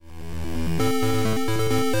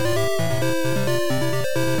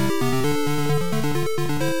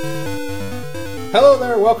Hello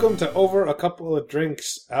there, welcome to Over a Couple of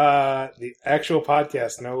Drinks, the actual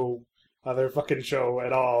podcast, no other fucking show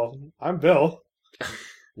at all. I'm Bill.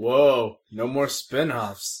 Whoa, no more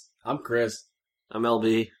spin-offs. I'm Chris. I'm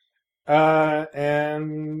LB.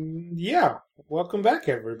 And yeah, welcome back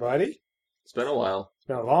everybody. It's been a while. It's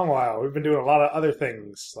been a long while. We've been doing a lot of other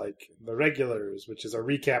things, like The Regulars, which is a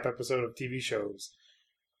recap episode of TV shows.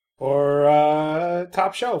 Or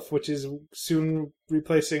Top Shelf, which is soon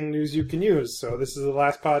replacing News You Can Use. So this is the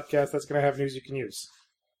last podcast that's going to have News You Can Use.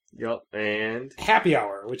 Yup, and Happy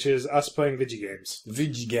Hour, which is us playing Vigi games.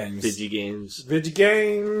 Vigi games. Vigi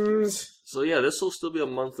games! So yeah, this will still be a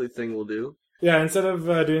monthly thing we'll do. Yeah, instead of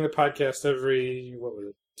doing the podcast every,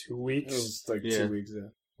 2 weeks? It was like Yeah. 2 weeks, yeah.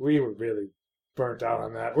 We were really burnt out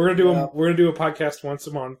on that. We're gonna do a podcast once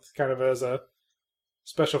a month, kind of as a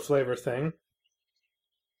special flavor thing.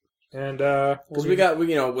 And Because we got,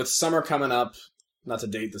 with summer coming up, not to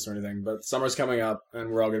date this or anything, but summer's coming up, and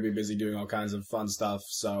we're all going to be busy doing all kinds of fun stuff,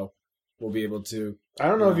 so we'll be able to... I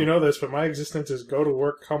don't know if you know this, but my existence is go to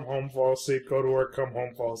work, come home, fall asleep, go to work, come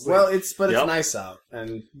home, fall asleep. Well, it's Yep. nice out,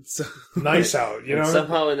 and so... Nice out, you And know?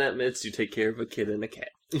 somehow in that midst, you take care of a kid and a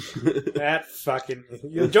cat. That fucking...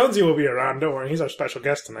 Jonesy will be around, don't worry, he's our special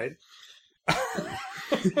guest tonight.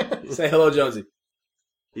 Say hello, Jonesy.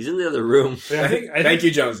 He's in the other room. Yeah, Thank you,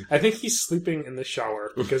 Jonesy. I think he's sleeping in the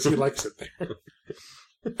shower because he likes it there.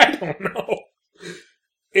 I don't know.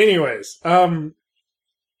 Anyways,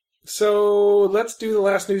 so let's do the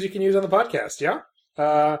last news you can use on the podcast, yeah?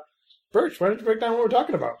 Birch, why don't you break down what we're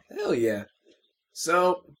talking about? Hell yeah.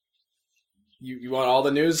 So, you want all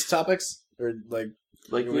the news topics? Or, Like,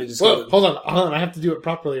 we just Whoa, hold on, I have to do it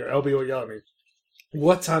properly or LB will yell at me.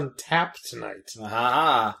 What's on tap tonight?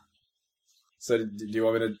 Aha. So, do you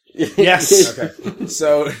want me to... Yes! Okay.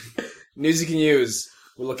 So, news you can use.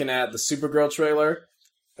 We're looking at the Supergirl trailer.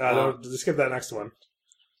 Don't skip that next one.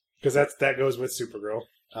 Because that goes with Supergirl.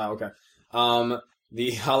 Oh, okay.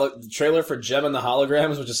 The trailer for Gem and the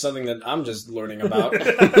Holograms, which is something that I'm just learning about.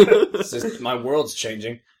 It's just, my world's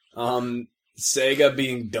changing. Sega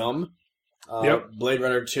being dumb. Yep. Blade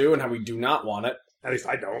Runner 2 and how we do not want it. At least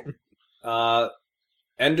I don't.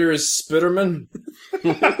 Ender's Spiderman.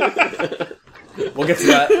 We'll get to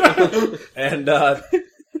that. And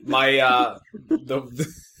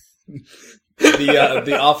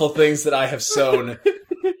the awful things that I have sown.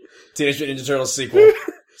 Teenage Mutant Ninja Turtles sequel.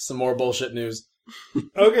 Some more bullshit news.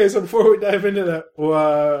 Okay, so before we dive into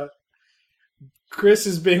that, Chris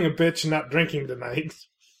is being a bitch and not drinking tonight.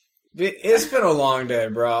 It's been a long day,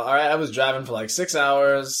 bro. All right, I was driving for like 6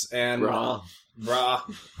 hours, and brah,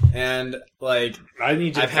 and like I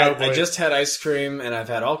need you. I just had ice cream, and I've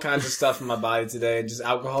had all kinds of stuff in my body today, and just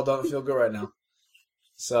alcohol don't feel good right now.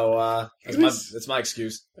 So it's my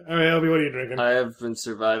excuse. All right, LB, what are you drinking? I have been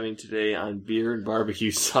surviving today on beer and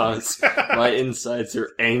barbecue sauce. My insides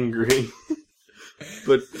are angry.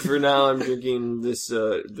 But for now, I'm drinking this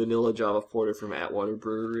vanilla Java Porter from Atwater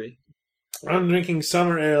Brewery. I'm drinking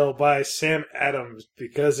Summer Ale by Sam Adams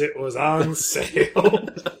because it was on sale.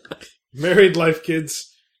 Married life,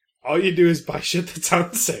 kids. All you do is buy shit that's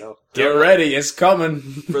on sale. Get ready, it's coming.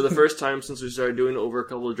 For the first time since we started doing Over a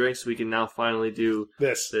Couple of Drinks, we can now finally do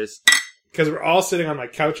This. this. Because we're all sitting on my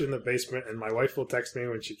couch in the basement, and my wife will text me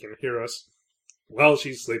when she can hear us while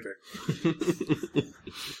she's sleeping.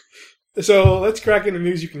 So let's crack into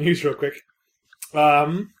news you can use real quick.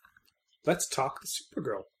 Let's talk the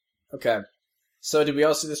Supergirl. Okay. So did we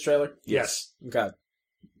all see this trailer? Yes. Okay.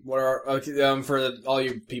 What are for all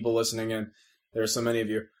you people listening in? There are so many of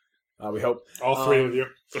you. We hope All three of you.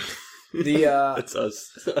 the It's us.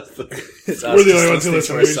 it's We're the only ones who listening listen to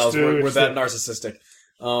to ourselves. each We're that other. narcissistic.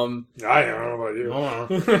 I don't know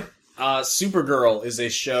about you. Supergirl is a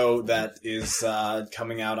show that is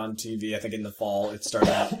coming out on TV. I think in the fall it started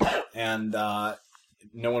out, and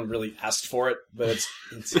no one really asked for it, but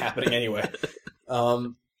it's happening anyway.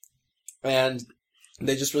 And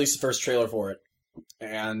they just released the first trailer for it,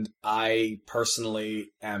 and I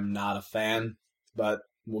personally am not a fan, but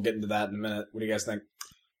we'll get into that in a minute. What do you guys think?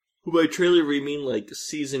 By trailer, we mean like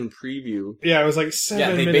season preview. Yeah, it was like 7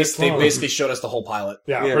 Yeah, minutes they long. basically showed us the whole pilot.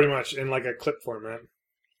 Yeah, Yeah. pretty much in like a clip format.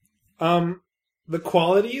 The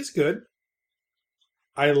quality is good.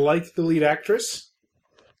 I like the lead actress.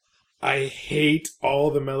 I hate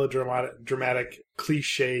all the melodramatic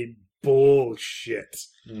cliche bullshit.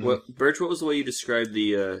 What, Birch? What was the way you described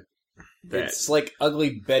the that? It's like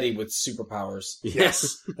Ugly Betty with superpowers.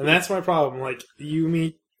 Yes, and that's my problem. Like you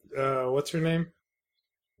meet, what's her name?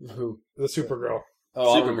 Who? The Supergirl.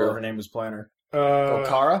 Oh, I remember Supergirl. her name was Planner.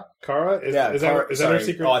 Kara? Kara? Is Kara, that her sorry.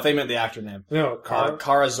 secret? Oh, I think you meant the actor name. No, Kara.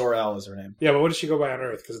 Kara Zor-El is her name. Yeah, but what does she go by on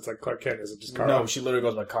Earth? Because it's like Clark Kent. Is it just Kara? No, she literally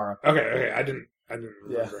goes by Kara. Okay. I didn't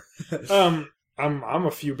remember. I'm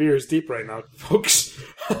a few beers deep right now, folks.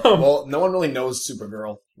 Well, no one really knows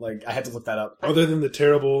Supergirl. Like, I had to look that up. Other than the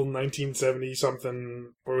terrible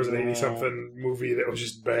 1970-something, or was it 80-something movie that was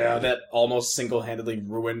just bad. That almost single-handedly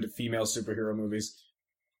ruined female superhero movies.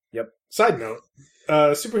 Yep. Side note,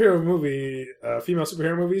 female superhero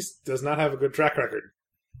movies does not have a good track record.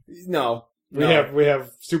 No. We have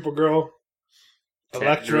Supergirl,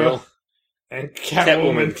 Elektra, and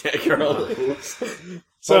Catwoman. Catgirl.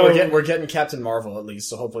 So we're getting Captain Marvel at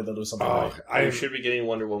least, so hopefully they'll do something right. I should be getting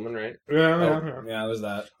Wonder Woman, right? Yeah. Yeah, there's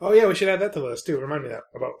that. Oh yeah, we should add that to the list too. Remind me that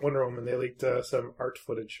about Wonder Woman. They leaked some art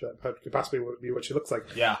footage that could possibly be what she looks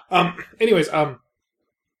like. Yeah. Anyways,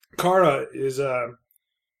 Kara is an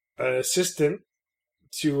assistant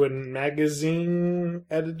to a magazine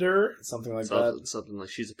editor. Something like that. Something like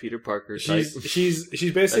she's a Peter Parker type.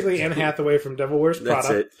 She's basically Anne Hathaway from Devil Wears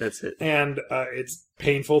Prada. That's it. And it's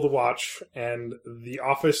painful to watch. And the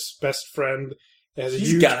Office best friend has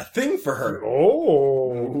He's got a thing for her.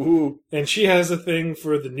 Oh. Ooh. And she has a thing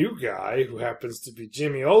for the new guy who happens to be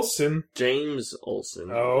Jimmy Olsen. James Olsen.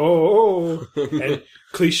 Oh. And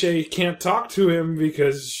Cliche can't talk to him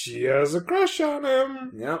because she has a crush on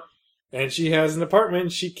him. Yep. And she has an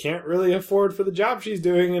apartment she can't really afford for the job she's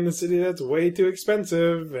doing in a city that's way too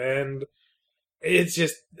expensive. And it's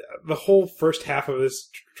just, the whole first half of this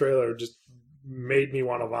trailer just made me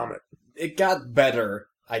want to vomit. It got better,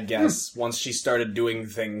 I guess, once she started doing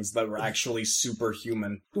things that were actually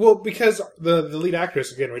superhuman. Well, because the lead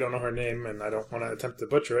actress, again, we don't know her name, and I don't want to attempt to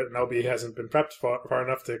butcher it, and LB hasn't been prepped far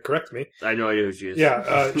enough to correct me. I know who she is.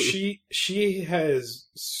 Yeah, she has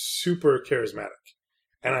super charismatic.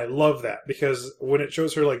 And I love that, because when it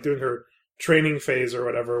shows her, like, doing her training phase or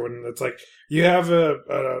whatever, when it's like, you have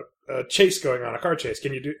a chase going on, a car chase,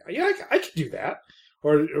 can you do... Yeah, I can do that.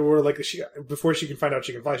 Or like, before she can find out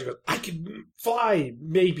she can fly, she goes, I can fly,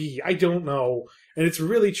 maybe, I don't know. And it's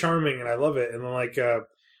really charming, and I love it. And then, like,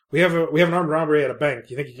 we have an armed robbery at a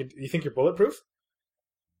bank. You think you're bulletproof?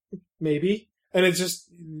 Maybe. And it's just,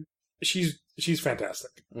 she's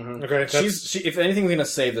fantastic. Mm-hmm. Okay? If anything's gonna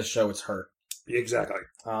save the show, it's her. Exactly.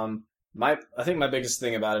 I think my biggest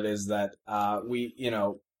thing about it is that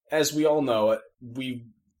as we all know,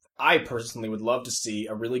 I personally would love to see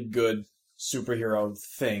a really good superhero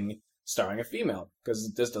thing starring a female,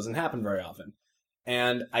 because this doesn't happen very often.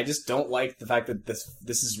 And I just don't like the fact that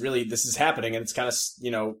this is happening, and it's kind of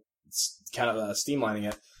streamlining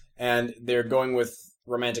it, and they're going with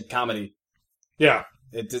romantic comedy. Yeah.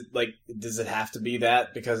 Does it have to be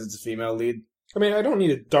that because it's a female lead? I mean, I don't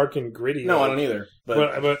need it dark and gritty. No, I don't either.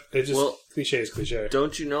 But it just, cliche is cliche.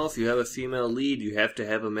 Don't you know if you have a female lead, you have to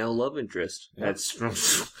have a male love interest? Yep. That's from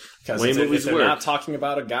because way if they're not talking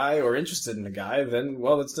about a guy or interested in a guy, then,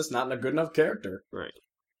 well, it's just not a good enough character. Right.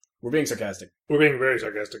 We're being sarcastic. We're being very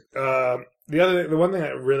sarcastic. The one thing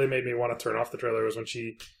that really made me want to turn off the trailer was when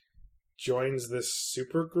she joins this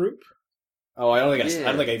super group. Oh, I don't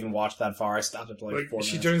think I even watched that far. I stopped at 4 minutes.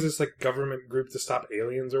 She joins this government group to stop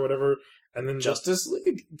aliens or whatever, and then Justice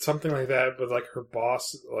League, something like that. But her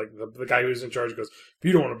boss, the guy who's in charge, goes, "If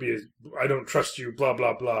you don't want to be, I don't trust you. Blah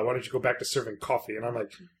blah blah. Why don't you go back to serving coffee?" And I'm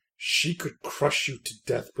like, she could crush you to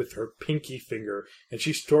death with her pinky finger, and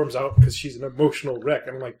she storms out because she's an emotional wreck.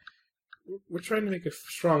 And I'm like, we're trying to make a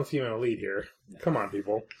strong female lead here. Come on,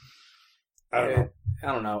 people. I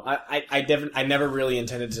don't know. I never really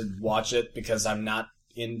intended to watch it because I'm not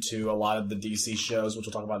into a lot of the DC shows, which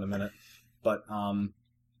we'll talk about in a minute. But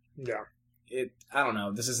yeah, I don't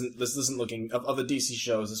know. This isn't looking of the DC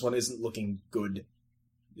shows. This one isn't looking good.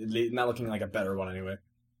 Not looking like a better one anyway.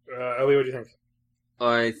 Ellie, what do you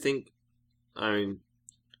think? I mean,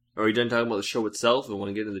 are we done talking about the show itself and want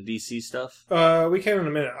to get into the DC stuff? We can in a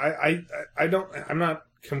minute. I'm not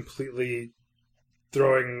completely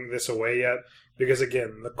throwing this away yet, because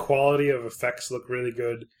again, the quality of effects look really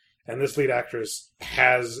good, and this lead actress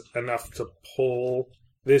has enough to pull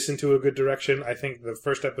this into a good direction. I think the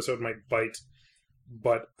first episode might bite,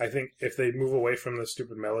 but I think if they move away from the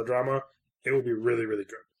stupid melodrama, it will be really, really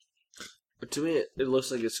good. But to me, it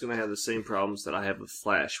looks like it's going to have the same problems that I have with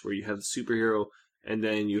Flash, where you have the superhero, and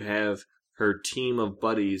then you have her team of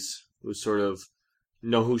buddies who sort of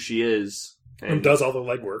know who she is. And does all the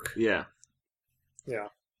legwork. Yeah. Yeah.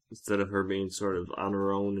 Instead of her being sort of on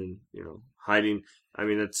her own and, hiding. I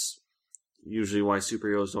mean, that's usually why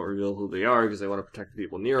superheroes don't reveal who they are, because they want to protect the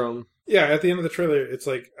people near them. Yeah, at the end of the trailer, it's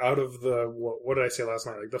out of the, what did I say last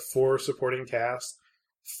night? The 4 supporting cast,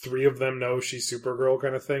 3 of them know she's Supergirl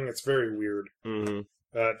kind of thing. It's very weird Mm-hmm.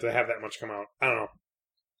 to have that much come out. I don't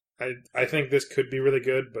know. I think this could be really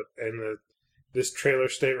good, but in this trailer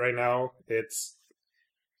state right now, it's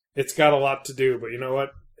got a lot to do. But you know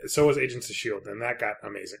what? So was Agents of S.H.I.E.L.D., and that got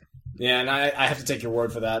amazing. Yeah, and I have to take your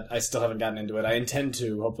word for that. I still haven't gotten into it. I intend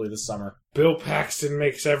to, hopefully this summer. Bill Paxton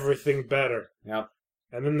makes everything better. Yep.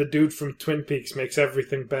 And then the dude from Twin Peaks makes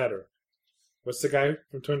everything better. What's the guy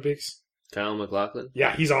from Twin Peaks? Kyle MacLachlan?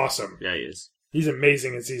 Yeah, he's awesome. Yeah, he is. He's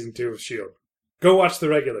amazing in Season 2 of S.H.I.E.L.D. Go watch the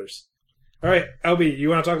regulars. All right, LB, you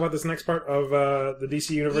want to talk about this next part of the DC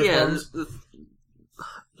Universe? Yeah,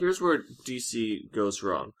 here's where DC goes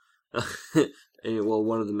wrong. Well,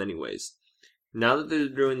 one of the many ways. Now that they're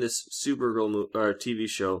doing this Supergirl TV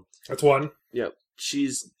show, That's one. yep,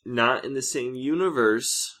 she's not in the same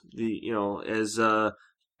universe, as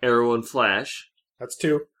Arrow and Flash, That's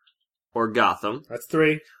 2. or Gotham, That's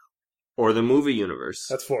 3. or the movie universe.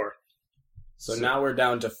 That's 4. So now we're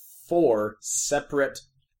down to 4 separate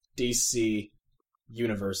DC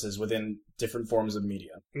universes within different forms of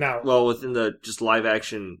media. Now, Well, within the just live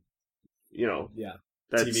action, Yeah.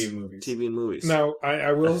 that's TV and movies. TV and movies. now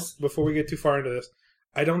I will, before we get too far into this,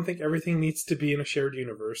 I don't think everything needs to be in a shared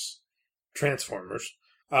universe. Transformers.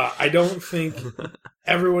 I don't think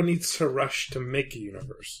everyone needs to rush to make a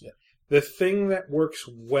universe. Yeah. The thing that works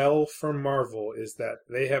well for Marvel is that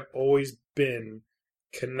they have always been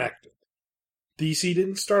connected. DC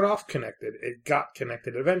didn't start off connected. It got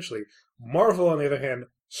connected eventually. Marvel, on the other hand,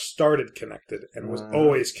 started connected and was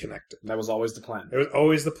always connected. That was always the plan. It was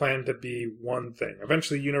always the plan to be one thing.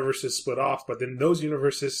 Eventually, universes split off, but then those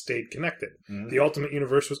universes stayed connected. Mhm. The Ultimate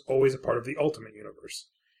Universe was always a part of the Ultimate Universe.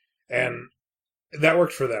 And that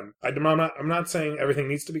worked for them. I'm not saying everything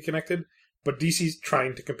needs to be connected, but DC's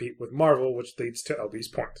trying to compete with Marvel, which leads to LB's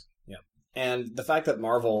point. And the fact that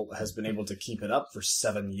Marvel has been able to keep it up for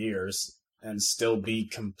 7 years and still be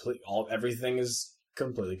everything is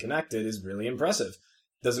completely connected is really impressive.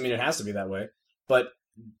 Doesn't mean it has to be that way, but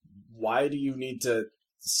why do you need to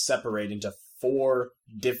separate into 4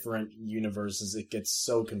 different universes? It gets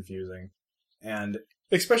so confusing. And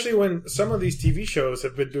Especially when some of these TV shows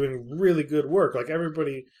have been doing really good work. Like,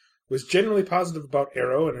 everybody was generally positive about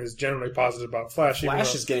Arrow and is generally positive about Flash. even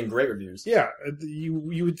Flash though- is getting great reviews. Yeah,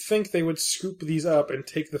 you would think they would scoop these up and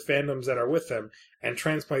take the fandoms that are with them and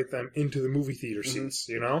transplant them into the movie theater seats,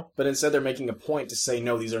 you know? But instead they're making a point to say,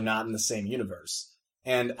 no, these are not in the same universe.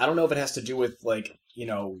 And I don't know if it has to do with,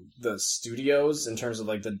 the studios in terms of,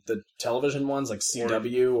 the television ones, like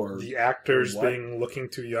CW or... The actors what? being looking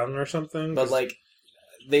too young or something. But,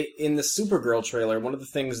 in the Supergirl trailer, one of the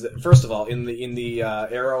things that... First of all, in the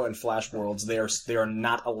Arrow and Flash worlds, they are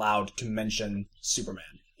not allowed to mention Superman.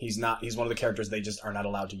 He's one of the characters they just are not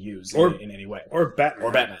allowed to use in any way. Or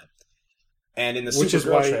Batman. And in the Which is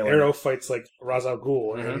Supergirl why trailer... Arrow fights, Ra's al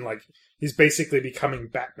Ghul, and, he's basically becoming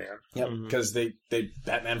Batman. Yep, because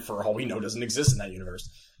Batman, for all we know, doesn't exist in that universe.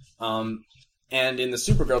 And in the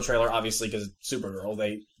Supergirl trailer, obviously, because Supergirl,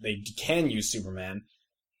 they can use Superman,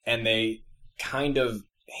 and they kind of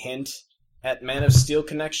hint at Man of Steel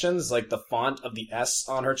connections. Like, the font of the S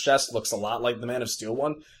on her chest looks a lot like the Man of Steel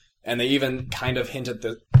one, and they even kind of hint at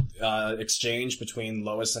the exchange between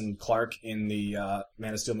Lois and Clark in the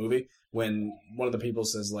Man of Steel movie, when one of the people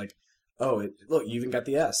says, oh, look, you even got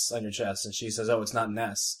the S on your chest. And she says, oh, it's not an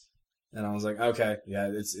S. And I was like, okay, yeah,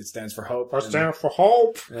 it stands for hope. Or stands for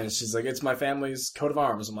hope. And she's like, it's my family's coat of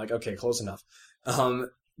arms. I'm like, okay, close enough.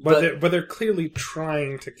 But they're clearly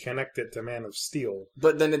trying to connect it to Man of Steel.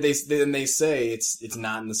 But then they say it's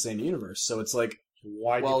not in the same universe. So it's like,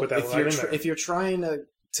 why do you put that line in there? If you're trying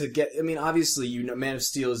to get, I mean, obviously, Man of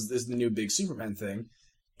Steel is the new big Superman thing.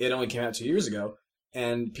 It only came out 2 years ago.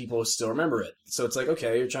 And people still remember it. So it's like,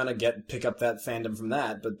 okay, you're trying to pick up that fandom from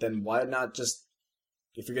that, but then why not just,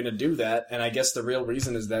 if you're going to do that, and I guess the real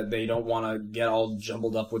reason is that they don't want to get all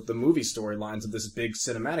jumbled up with the movie storylines of this big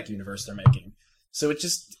cinematic universe they're making. So it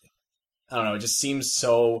just, I don't know, it just seems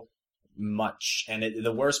so much. And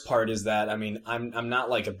the worst part is that, I mean, I'm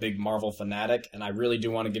not a big Marvel fanatic, and I really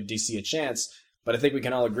do want to give DC a chance, but I think we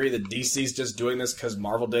can all agree that DC's just doing this because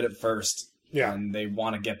Marvel did it first. Yeah. And they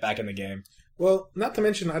want to get back in the game. Well, not to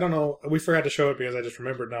mention, I don't know, we forgot to show it because I just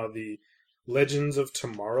remembered now, the Legends of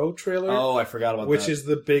Tomorrow trailer. Oh, I forgot about that. Which is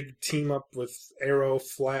the big team up with Arrow,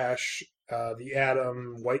 Flash, the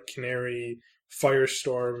Atom, White Canary,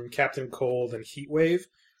 Firestorm, Captain Cold, and Heatwave.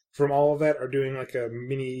 From all of that are doing a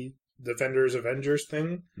mini Defenders Avengers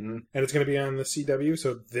thing. Mm-hmm. And it's going to be on the CW,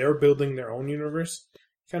 so they're building their own universe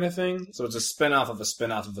kind of thing. So it's a spin-off of a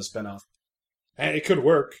spin-off of a spin-off. And it could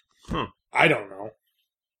work. I don't know.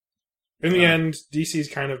 In the end, DC's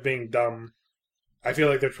kind of being dumb I feel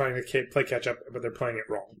like they're trying to play catch up, but they're playing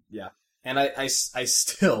it wrong. And I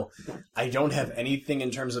still, I don't have anything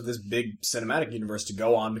in terms of this big cinematic universe to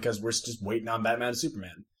go on because we're just waiting on Batman and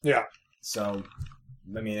Superman. Yeah. So,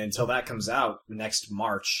 I mean, until that comes out next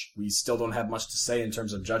March, we still don't have much to say in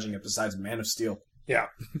terms of judging it besides Man of Steel. Yeah.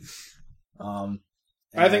 And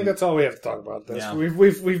I think that's all we have to talk about this. Yeah.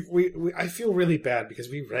 We I feel really bad because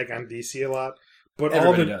we rag on DC a lot, but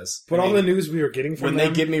everybody does. But I mean, all the news we are getting from when them,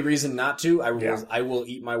 they give me reason not to, Yeah. I will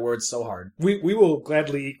eat my words so hard. we will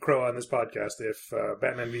gladly eat crow on this podcast if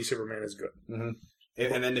Batman v Superman is good. Mm-hmm.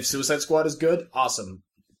 And then if Suicide Squad is good, awesome.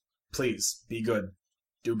 Please be good.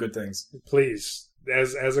 Do good things. Please,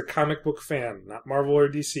 as a comic book fan, not Marvel or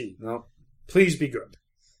DC, No. please be good.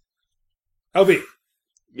 LB,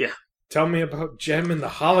 Yeah. tell me about Gem and the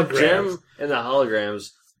Holograms. Gem and the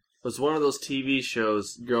Holograms was one of those TV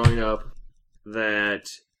shows growing up that,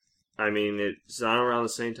 I mean, it's on around the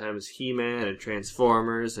same time as He-Man and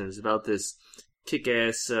Transformers, and it's about this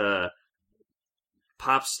kick-ass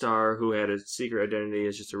pop star who had a secret identity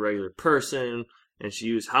as just a regular person, and she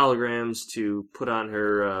used holograms to put on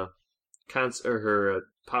her her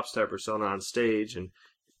pop star persona on stage, and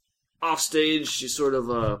off stage she sort of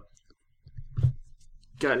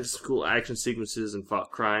got into some cool action sequences and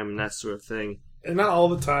fought crime and that sort of thing. And not all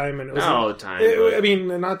the time. And it was Not all the time. I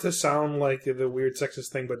mean, not to sound like the weird sexist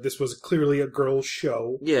thing, but this was clearly a girl's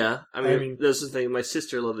show. Yeah, I mean, this is the thing. My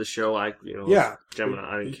sister loved the show. Yeah. Gemini.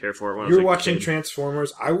 I didn't care for it when I You was were a watching kid.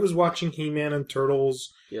 Transformers. I was watching He-Man and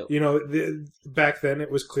Turtles. Yep. Back then it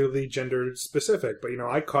was clearly gender specific, but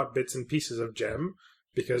I caught bits and pieces of Gem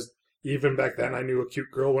because even back then I knew a cute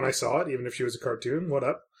girl when I saw it, even if she was a cartoon. What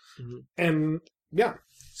up? Mm-hmm. And yeah.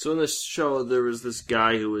 So in this show, there was this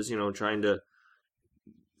guy who was, trying to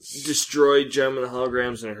destroy Gem and the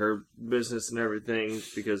holograms and her business and everything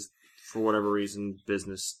because, for whatever reason,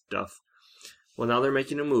 business stuff. Well, now they're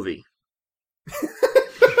making a movie.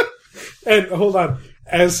 And hold on,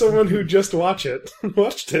 as someone who just watched it,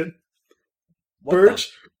 What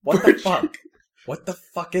Birch, What Birch. the fuck? What the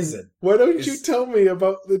fuck is it? Why don't you tell me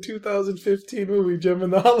about the 2015 movie Gem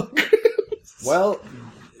and the Holograms? Well,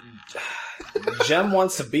 Gem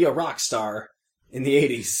wants to be a rock star in the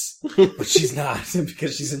 80s, but she's not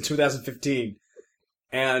because she's in 2015.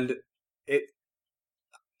 And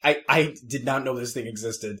I did not know this thing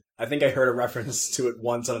existed. I think I heard a reference to it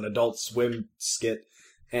once on an Adult Swim skit,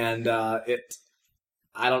 and I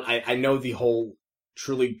know the whole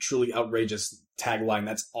truly outrageous tagline.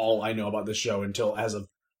 That's all I know about this show until as of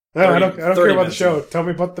No, I don't care 30 about the minutes show. ago. Tell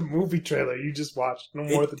me about the movie trailer you just watched no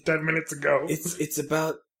more than 10 minutes ago. It's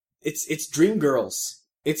about it's dream girls.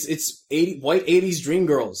 It's white 80s dream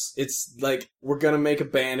girls. It's like we're gonna make a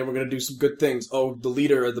band and we're gonna do some good things. Oh, the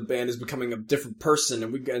leader of the band is becoming a different person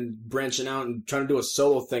and we're branching out and trying to do a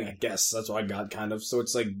solo thing. I guess that's what I got kind of. So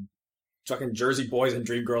it's like fucking Jersey boys and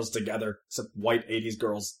dream girls together, except white 80s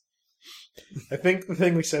girls. I think the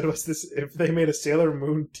thing we said was this: if they made a Sailor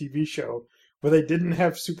Moon TV show where they didn't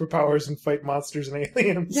have superpowers and fight monsters and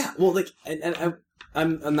aliens, Yeah, well, like, and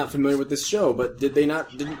I'm not familiar with this show, but did they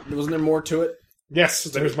not? Wasn't there more to it? yes,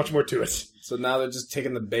 there's much more to it. So now they're just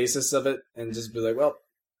taking the basis of it and just be like, well,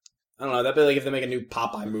 I don't know. That'd be like if they make a new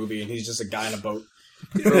Popeye movie and he's just a guy in a boat.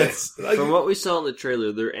 It's like- From what we saw in the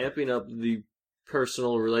trailer, they're amping up the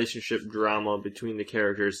personal relationship drama between the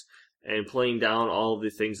characters and playing down all of the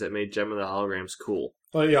things that made Gem and the Holograms cool.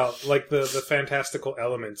 well, yeah, like the fantastical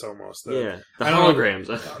elements almost. The I don't know. holograms.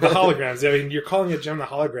 The holograms. I mean, you're calling it Gem the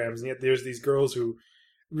Holograms, and yet there's these girls who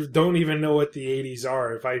don't even know what the 80s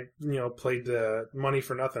are. If I, played the Money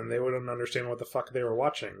for Nothing, they wouldn't understand what the fuck they were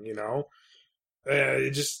watching,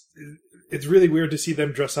 It's really weird to see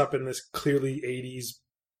them dress up in this clearly 80s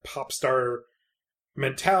pop star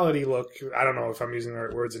mentality look. I don't know if I'm using the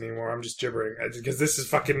right words anymore. I'm just gibbering, because this is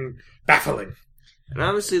fucking baffling. And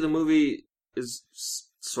obviously the movie is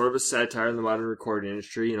sort of a satire in the modern recording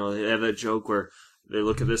industry. They have that joke where they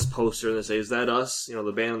look at this poster and they say, "Is that us?"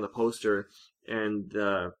 The band on the poster. And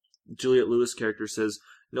Juliette Lewis' character says,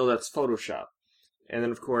 "No, that's Photoshop." And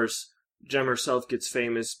then, of course, Gem herself gets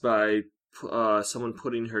famous by someone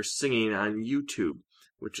putting her singing on YouTube,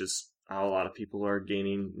 which is how a lot of people are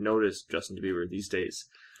gaining notice of Justin Bieber these days.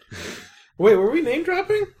 Wait, were we name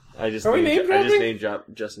dropping? I just Are we name dropping? name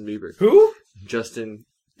dropped Justin Bieber. Who? Justin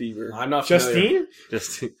Bieber. I'm not familiar.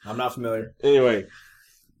 Justine? I'm not familiar. Anyway.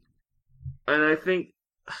 And I think...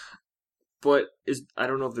 But I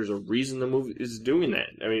don't know if there's a reason the movie is doing that.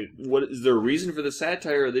 I mean, what is there a reason for the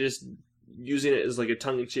satire, or are they just using it as like a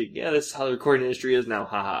tongue-in-cheek, yeah, that's how the recording industry is now,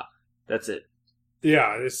 haha. That's it.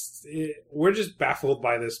 Yeah, we're just baffled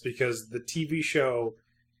by this because the TV show...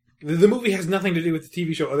 The movie has nothing to do with the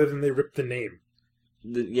TV show other than they ripped the name.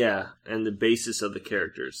 and the basis of the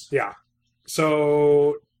characters. Yeah.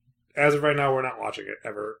 So, as of right now, we're not watching it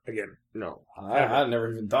ever again. No. I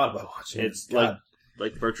never even thought about watching it. It's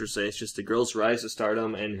like Birch was saying, it's just the girl's rise to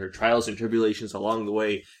stardom and her trials and tribulations along the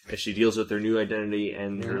way as she deals with her new identity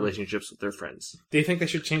and her relationships with their friends. Do you think they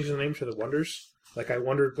should change the name to The Wonders? Like, I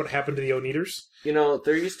wondered what happened to the Oneaters. You know,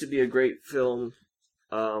 there used to be a great film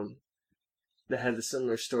that had a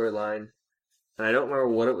similar storyline, and I don't remember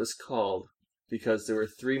what it was called, because there were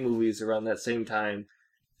 3 movies around that same time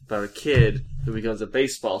about a kid who becomes a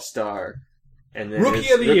baseball star. And then Rookie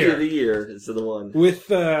of the Year is the one. With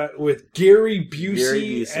Gary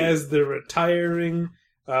Busey as the retiring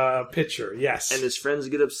pitcher, yes. And his friends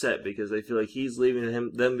get upset because they feel like he's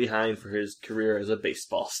leaving them behind for his career as a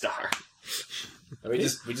baseball star. We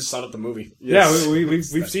just saw the movie. Yes. Yeah, we've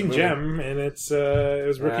seen Gem, and it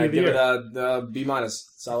was Rookie of the Year. Give it a B-,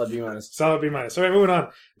 solid B-. Solid B-. All right, moving on.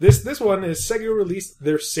 This one is Sega released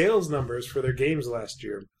their sales numbers for their games last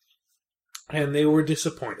year, and they were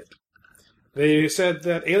disappointed. They said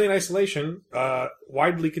that Alien Isolation,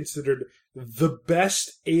 widely considered the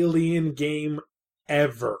best Alien game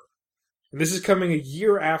ever. And this is coming a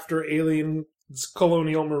year after Alien's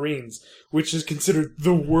Colonial Marines, which is considered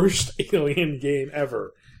the worst Alien game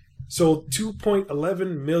ever. Sold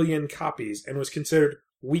 2.11 million copies and was considered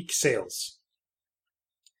weak sales.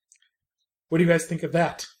 What do you guys think of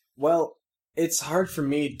that? Well, it's hard for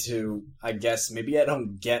me to, I guess, maybe I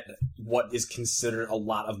don't get what is considered a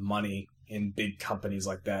lot of money in big companies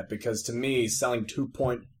like that, because to me, selling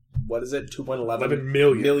 2.11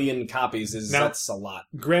 million copies that's a lot.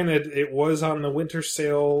 Granted, it was on the winter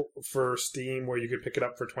sale for Steam where you could pick it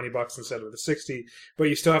up for $20 instead of the $60, but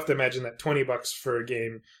you still have to imagine that $20 for a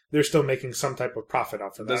game, they're still making some type of profit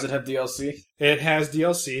off of that. Does it have DLC? It has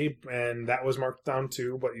DLC, and that was marked down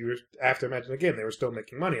too, but you have to imagine again, they were still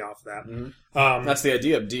making money off that. Mm-hmm. That's the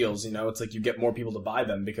idea of deals, it's like you get more people to buy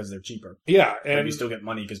them because they're cheaper. Yeah. And you still get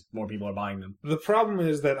money because more people are buying them. The problem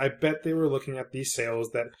is that I bet they were looking at these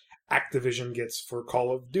sales that Activision gets for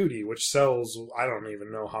Call of Duty, which sells, I don't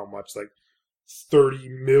even know how much, like 30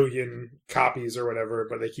 million copies or whatever,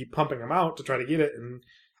 but they keep pumping them out to try to get it. And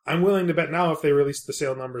I'm willing to bet now if they released the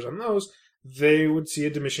sale numbers on those, they would see a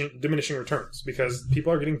diminishing returns because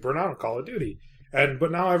people are getting burnt out on Call of Duty.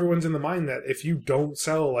 But now everyone's in the mind that if you don't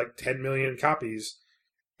sell like 10 million copies,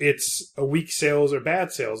 it's a weak sales or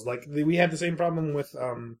bad sales. Like we had the same problem with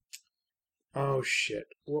oh shit!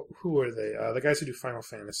 Who are they? The guys who do Final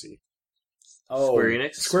Fantasy. Oh, Square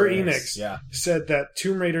Enix. Square Enix yeah. said that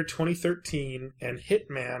Tomb Raider 2013 and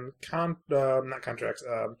Hitman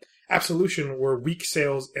Absolution were weak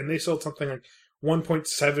sales, and they sold something like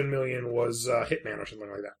 1.7 million was Hitman or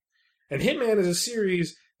something like that. And Hitman is a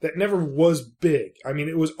series that never was big. I mean,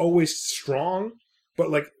 it was always strong, but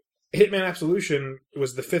like Hitman Absolution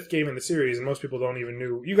was the 5th game in the series, and most people don't even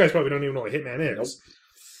know. You guys probably don't even know what Hitman is. Nope.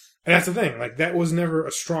 And that's the thing. Like, that was never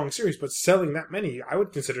a strong series, but selling that many, I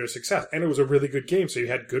would consider a success. And it was a really good game, so you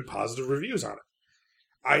had good positive reviews on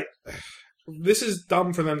it. This is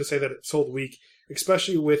dumb for them to say that it sold weak,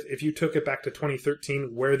 especially with, if you took it back to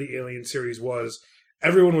 2013, where the Alien series was,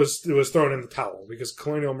 everyone was thrown in the towel, because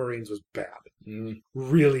Colonial Marines was bad.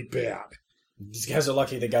 Really bad. These guys are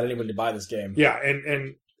lucky they got anyone to buy this game. Yeah,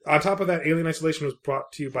 and on top of that, Alien Isolation was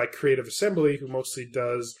brought to you by Creative Assembly, who mostly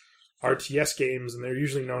does RTS games, and they're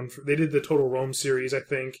usually known for... They did the Total Rome series, I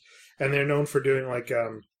think, and they're known for doing, like,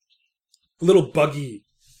 little buggy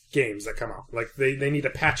games that come out. Like, they need to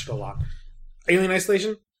patch it a lot. Alien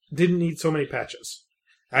Isolation didn't need so many patches.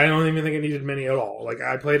 I don't even think it needed many at all. Like,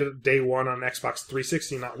 I played it day one on Xbox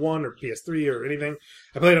 360, not one, or PS3, or anything.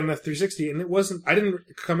 I played it on the 360, and it wasn't... I didn't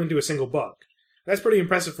come into a single bug. That's pretty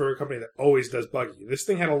impressive for a company that always does buggy. This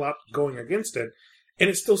thing had a lot going against it, and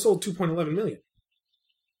it still sold 2.11 million.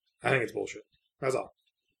 I think it's bullshit. That's all.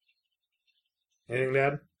 Anything to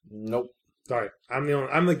add? Nope. Sorry, I'm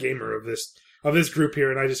the gamer of this group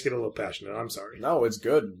here, and I just get a little passionate. I'm sorry. No, it's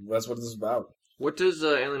good. That's what this is about. What does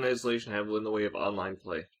Alien Isolation have in the way of online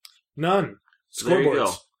play? None. Scoreboards. There you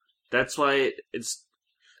go. That's why it's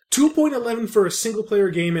 2.11 for a single player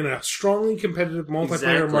game in a strongly competitive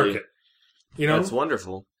multiplayer market. You know, that's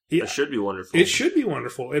wonderful. Yeah. It should be wonderful. It should be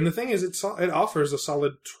wonderful. And the thing is, it offers a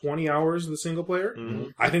solid 20 hours of the single player. Mm-hmm.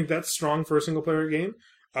 I think that's strong for a single player game.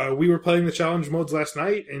 We were playing the challenge modes last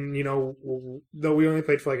night, and, though we only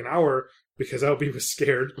played for like an hour because LB was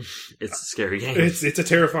scared. It's a scary game. It's a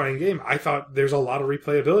terrifying game. I thought there's a lot of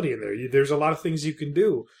replayability in there. There's a lot of things you can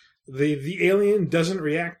do. The alien doesn't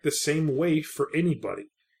react the same way for anybody.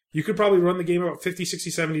 You could probably run the game about 50, 60,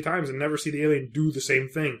 70 times and never see the alien do the same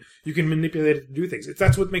thing. You can manipulate it to do things.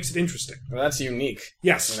 That's what makes it interesting. Well, that's unique.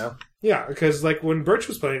 Yes. Yeah, because like when Birch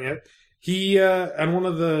was playing it, he on one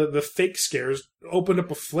of the fake scares opened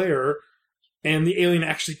up a flare, and the alien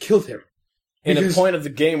actually killed him. In a Because- point of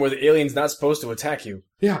the game where the alien's not supposed to attack you.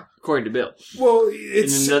 Yeah. According to Bill. Well, And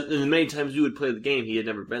it's the many times we would play the game, he had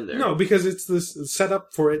never been there. no, because it's this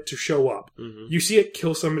setup for it to show up. Hmm. You see it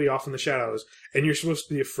kill somebody off in the shadows, and you're supposed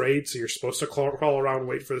to be afraid, so you're supposed to crawl around,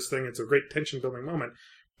 wait for this thing. It's a great tension-building moment.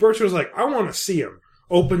 Birch was like, I want to see him.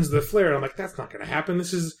 Opens the flare, and I'm like, that's not going to happen.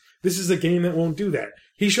 This is a game that won't do that.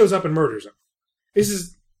 He shows up and murders him.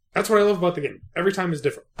 That's what I love about the game. Every time is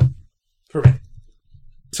different. For me.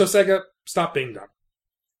 So Sega, stop being dumb.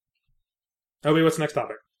 Obi, what's the next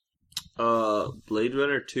topic? Blade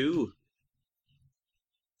Runner 2.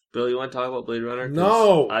 Bill, you want to talk about Blade Runner? 'Cause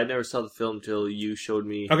No! I never saw the film till you showed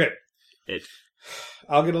me Okay. it.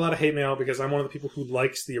 I'll get a lot of hate mail because I'm one of the people who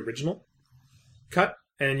likes the original cut.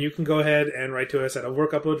 And you can go ahead and write to us at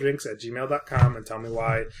overcuploaddrinks@gmail.com and tell me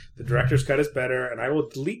why the director's cut is better, and I will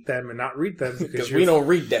delete them and not read them Because we don't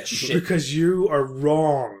read that shit. because you are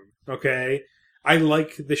wrong, okay? I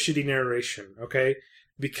like the shitty narration, okay?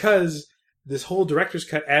 Because this whole director's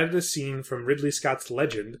cut added a scene from Ridley Scott's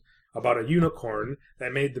Legend about a unicorn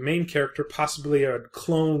that made the main character possibly a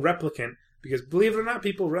clone replicant, because believe it or not,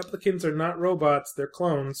 people, replicants are not robots, they're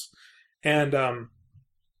clones, and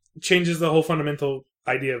changes the whole fundamental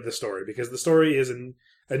idea of the story, because the story is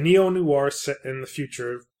a neo-noir set in the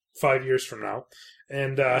future 5 years from now,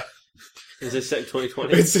 and Is this set in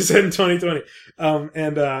 2020? it's set in 2020.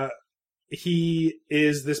 He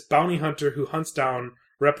is this bounty hunter who hunts down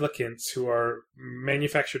replicants who are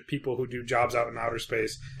manufactured people who do jobs out in outer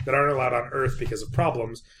space that aren't allowed on Earth because of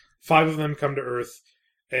problems. 5 of them come to Earth,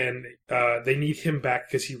 and they need him back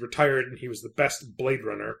because he retired and he was the best Blade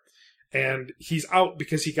Runner. And he's out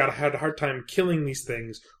because he had a hard time killing these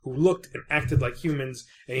things who looked and acted like humans,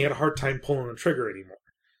 and he had a hard time pulling the trigger anymore.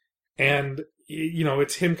 And, you know,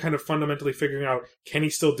 it's him kind of fundamentally figuring out, can he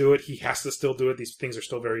still do it? He has to still do it. These things are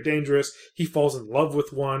still very dangerous. He falls in love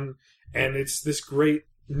with one, and it's this great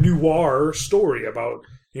noir story about,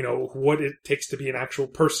 you know, what it takes to be an actual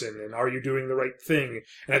person, and are you doing the right thing?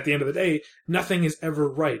 And at the end of the day, nothing is ever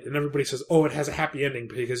right. And everybody says, oh, it has a happy ending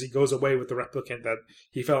because he goes away with the replicant that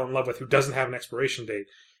he fell in love with who doesn't have an expiration date.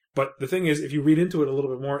 But the thing is, if you read into it a little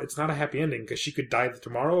bit more, it's not a happy ending because she could die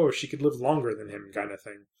tomorrow or she could live longer than him kind of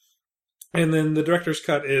thing. And then the director's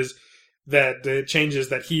cut is that it changes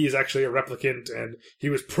that he is actually a replicant and he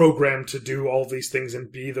was programmed to do all these things and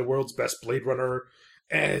be the world's best Blade Runner.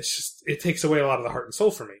 And it's just, it takes away a lot of the heart and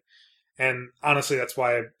soul for me. And honestly, that's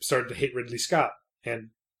why I started to hate Ridley Scott and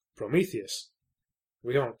Prometheus.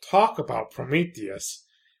 We don't talk about Prometheus.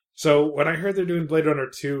 So when I heard they're doing Blade Runner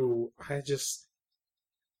 2,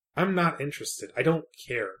 I'm not interested. I don't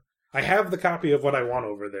care. I have the copy of what I want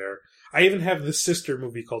over there. I even have the sister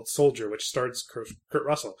movie called Soldier, which stars Kurt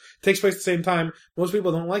Russell. It takes place at the same time. Most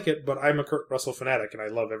people don't like it, but I'm a Kurt Russell fanatic, and I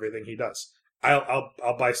love everything he does. I'll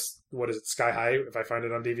buy, what is it, Sky High? If I find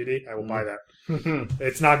it on DVD, I will buy that.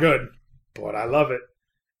 It's not good, but I love it.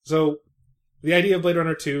 So, the idea of Blade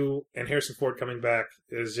Runner 2 and Harrison Ford coming back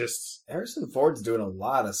is just... Harrison Ford's doing a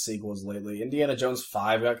lot of sequels lately. Indiana Jones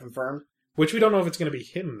 5 got confirmed. Which we don't know if it's going to be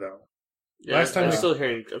him, though. Yeah, Last time I'm we- still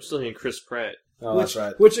hearing Chris Pratt. Oh, that's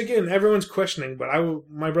right. Which, again, everyone's questioning, but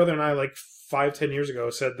my brother and I, like 5-10 years ago,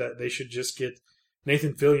 said that they should just get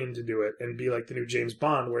Nathan Fillion to do it and be like the new James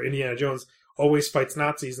Bond, where Indiana Jones always fights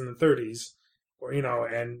Nazis in the 30s, or, you know,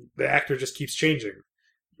 and the actor just keeps changing.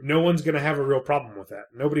 No one's going to have a real problem with that.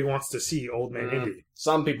 Nobody wants to see Old Man Indy.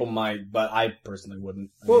 Some people might, but I personally wouldn't.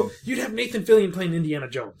 Well, you'd have Nathan Fillion playing Indiana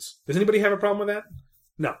Jones. Does anybody have a problem with that?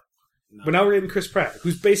 No. But now we're getting Chris Pratt,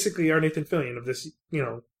 who's basically our Nathan Fillion of this, you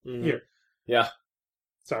know, year. Yeah.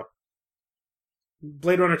 So,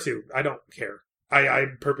 Blade Runner 2, I don't care.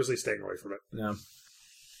 I'm purposely staying away from it. Yeah.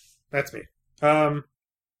 That's me.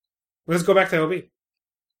 Let's go back to LB.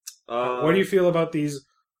 What do you feel about these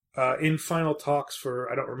in final talks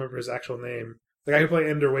for, I don't remember his actual name, the guy who played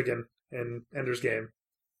Ender Wiggin in Ender's Game?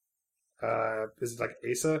 Is it like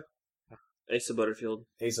Asa? Asa Butterfield.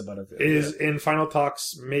 Asa Butterfield. Is in final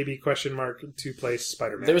talks, maybe question mark, to play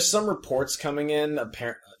Spider-Man. There's some reports coming in,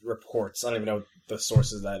 reports, I don't even know what the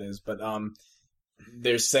sources that is, but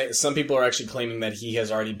there's some people are actually claiming that he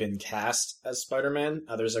has already been cast as Spider-Man.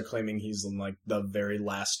 Others are claiming he's in like the very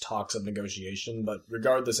last talks of negotiation, but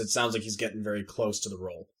regardless, it sounds like he's getting very close to the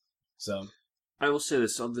role. So I will say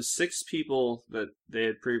this: of the 6 people that they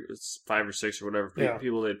had 5 or 6 or whatever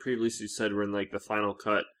people they had previously said were in like the final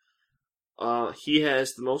cut, he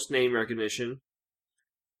has the most name recognition,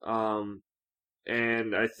 and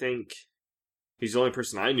I think he's the only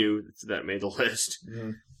person I knew that made the list.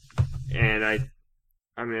 Mhm. And I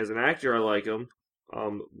I mean, as an actor, I like him.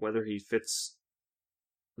 Whether he fits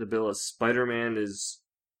the bill as Spider-Man is,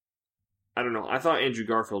 I don't know. I thought Andrew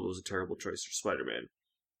Garfield was a terrible choice for Spider-Man,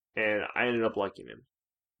 and I ended up liking him.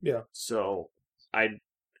 Yeah. So it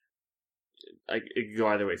could go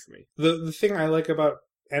either way for me. The thing I like about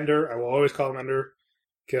Ender, I will always call him Ender,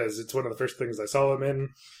 because it's one of the first things I saw him in,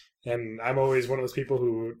 and I'm always one of those people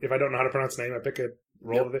who, if I don't know how to pronounce the name, I pick a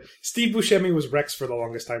role with it. Steve Buscemi was Rex for the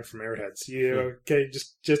longest time from Airheads. Okay,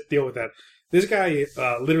 just deal with that. This guy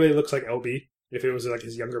literally looks like LB, if it was like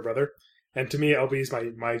his younger brother. And to me, LB is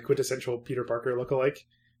my quintessential Peter Parker lookalike.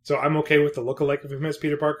 So I'm okay with the lookalike of him as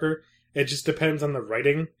Peter Parker. It just depends on the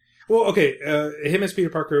writing. Well, okay, him as Peter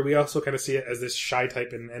Parker, we also kind of see it as this shy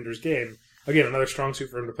type in Ender's Game. Again, another strong suit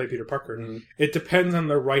for him to play Peter Parker. Mm-hmm. It depends on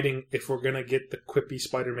the writing if we're going to get the quippy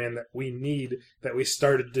Spider-Man that we need, that we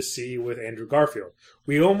started to see with Andrew Garfield.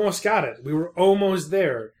 We almost got it. We were almost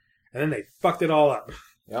there. And then they fucked it all up.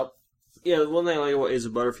 Yep. Yeah, the one thing I like about Asa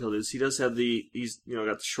Butterfield is he does have he's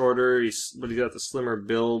got the shorter, but he's got the slimmer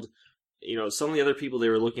build. Some of the other people they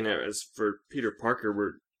were looking at as for Peter Parker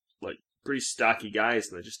were like pretty stocky guys,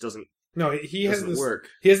 and it just doesn't. No, he has this work.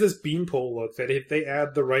 He has this beanpole look that if they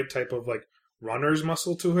add the right type of like runner's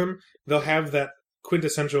muscle to him, they'll have that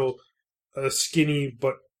quintessential skinny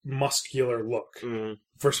but muscular look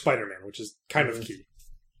for Spider-Man, which is kind of key.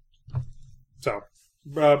 So,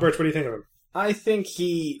 Birch, what do you think of him? I think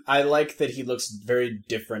I like that he looks very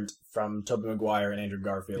different from Tobey Maguire and Andrew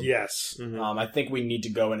Garfield. Yes. Mm-hmm. I think we need to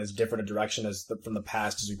go in as different a direction from the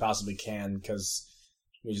past as we possibly can, because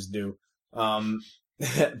we just do.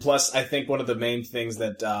 Plus, I think one of the main things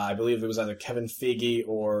that I believe it was either Kevin Feige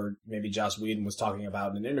or maybe Joss Whedon was talking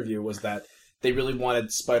about in an interview was that they really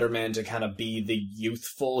wanted Spider-Man to kind of be the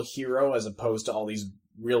youthful hero as opposed to all these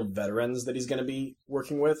real veterans that he's going to be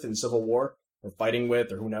working with in Civil War or fighting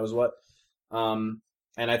with or who knows what.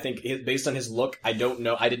 And I think based on his look, I don't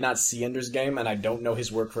know. I did not see Ender's Game, and I don't know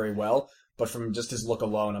his work very well. But from just his look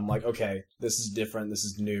alone, I'm like, okay, this is different. This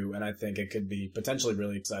is new, and I think it could be potentially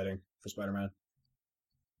really exciting for Spider-Man.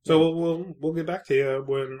 So we'll get back to you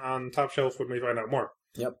when on Top Shelf when we find out more.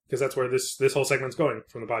 Yep. Because that's where this whole segment's going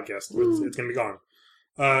from the podcast. It's going to be gone.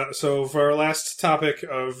 So for our last topic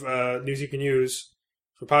of news you can use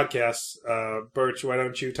for podcasts, Birch, why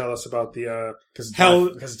don't you tell us about the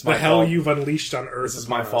hell you've unleashed on Earth? This is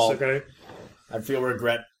my fault. Okay. I feel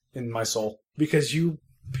regret in my soul because you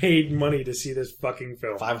paid money to see this fucking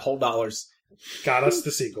film. $5 whole. Got us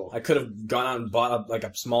the sequel. I could have gone out and bought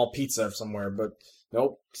a small pizza somewhere, but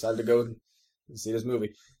nope. Decided to go and see this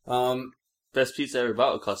movie. Best pizza I ever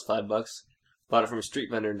bought would cost $5. Bought it from a street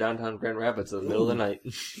vendor in downtown Grand Rapids in the middle of the night.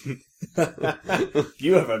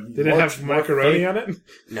 You have Did it have macaroni on it?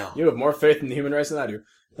 No. You have more faith in the human race than I do.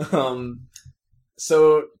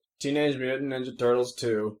 So, Teenage Mutant Ninja Turtles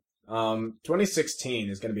 2. 2016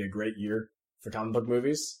 is going to be a great year for comic book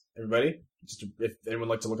movies. Everybody, if anyone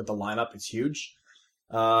would like to look at the lineup, it's huge.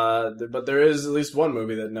 But there is at least one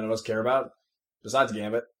movie that none of us care about, besides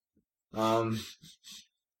Gambit.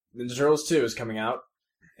 Ninja Turtles 2 is coming out,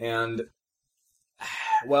 and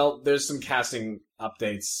well, there's some casting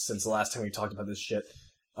updates since the last time we talked about this shit.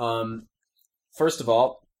 First of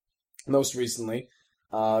all, most recently,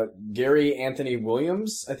 Gary Anthony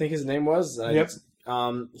Williams, I think his name was. Yep.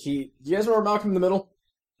 You guys remember Malcolm in the Middle?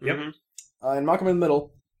 Yep. In Malcolm in the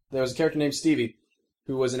Middle, there was a character named Stevie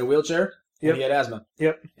who was in a wheelchair and he had asthma.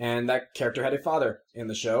 Yep. And that character had a father in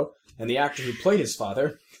the show, and the actor who played his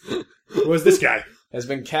father was this guy. Has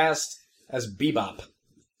been cast as Bebop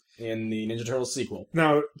in the Ninja Turtles sequel.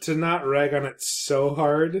 Now, to not rag on it so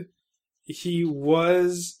hard, he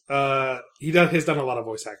has done a lot of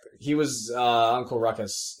voice acting. He was Uncle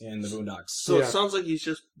Ruckus in the Boondocks. So It sounds like he's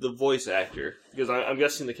just the voice actor, because I'm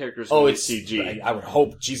guessing the character is it's CG. I would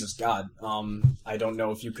hope. Jesus God. I don't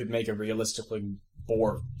know if you could make a realistically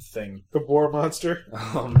boar thing. The boar monster?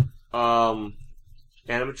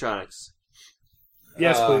 Animatronics.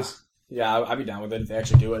 Yes, please. Yeah, I'd be down with it if they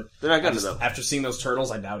actually do it. They're not gonna though. After seeing those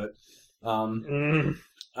turtles, I doubt it.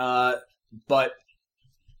 But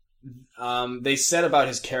they said about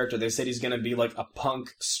his character, they said he's going to be like a punk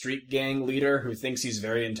street gang leader who thinks he's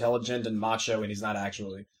very intelligent and macho, and he's not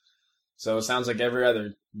actually. So it sounds like every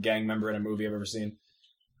other gang member in a movie I've ever seen.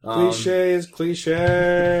 Cliche is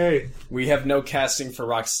cliche. We have no casting for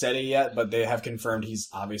Rocksteady yet, but they have confirmed he's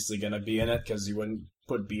obviously going to be in it, because you wouldn't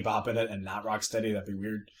put Bebop in it and not Rocksteady. That'd be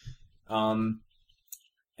weird.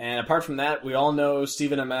 And apart from that, we all know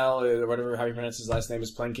Stephen Amell, or whatever how you pronounce his last name,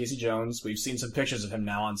 is playing Casey Jones. We've seen some pictures of him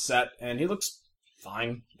now on set, and he looks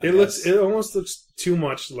fine. It almost looks too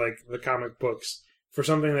much like the comic books for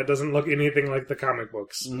something that doesn't look anything like the comic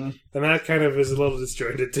books. Mhm. And that kind of is a little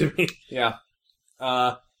disjointed to me. Yeah.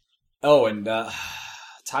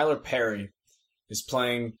 Tyler Perry is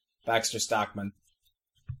playing Baxter Stockman.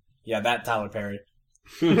 Yeah, that Tyler Perry.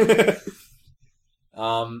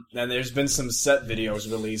 And there's been some set videos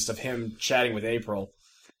released of him chatting with April,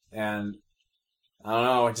 and I don't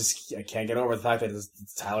know, I can't get over the fact that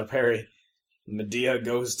it's Tyler Perry. Medea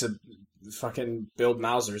goes to fucking build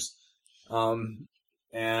Mausers.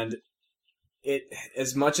 And it,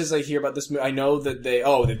 as much as I hear about this movie, I know that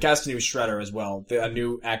they've cast a new Shredder as well. A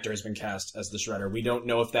new actor has been cast as the Shredder. We don't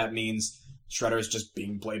know if that means Shredder is just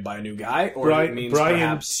being played by a new guy, or it means Brian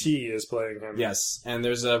perhaps... T. is playing him. Yes, and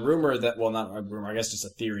there's a rumor that, well, not a rumor, I guess just a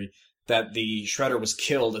theory, that the Shredder was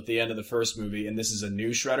killed at the end of the first movie, and this is a new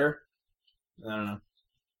Shredder. I don't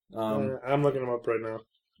know. I'm looking him up right now.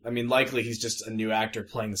 I mean, likely he's just a new actor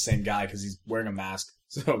playing the same guy because he's wearing a mask,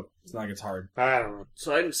 so it's not like it's hard. I don't know.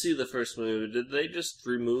 So I didn't see the first movie. Did they just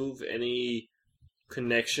remove any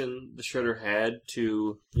connection the Shredder had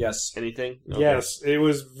to Yes. anything? Okay. Yes, it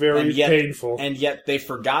was very painful. And yet they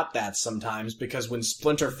forgot that sometimes, because when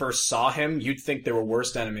Splinter first saw him, you'd think they were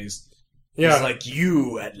worst enemies. Yeah. He's like,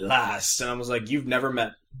 you at last. And I was like, you've never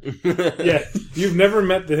met. Yeah, you've never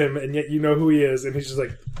met him, and yet you know who he is, and he's just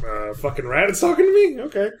like, fucking rat is talking to me?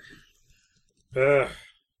 Okay.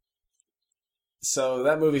 So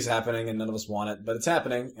that movie's happening, and none of us want it, but it's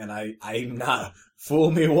happening, and I'm not. Fool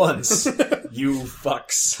me once, you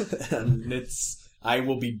fucks. And I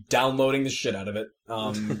will be downloading the shit out of it,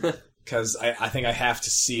 because I think I have to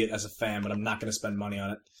see it as a fan, but I'm not going to spend money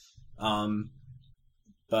on it.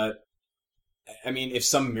 But, I mean, if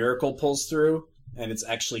some miracle pulls through, and it's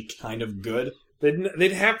actually kind of good...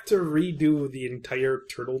 They'd have to redo the entire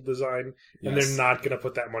turtle design, and Yes. they're not going to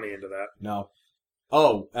put that money into that. No.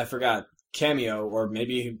 Oh, I forgot. Cameo, or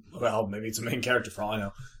maybe it's a main character for all I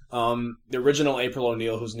know. The original April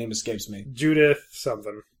O'Neil, whose name escapes me. Judith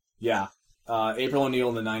something. Yeah. April O'Neil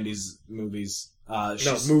in the 90s movies. No,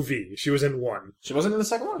 movie. She was in one. She wasn't in the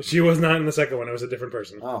second one? She was not in the second one. It was a different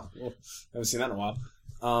person. Oh, well, I haven't seen that in a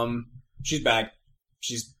while. She's back.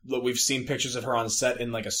 We've seen pictures of her on set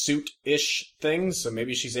in like a suit-ish thing, so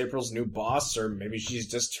maybe she's April's new boss, or maybe she's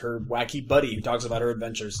just her wacky buddy who talks about her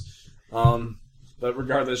adventures. But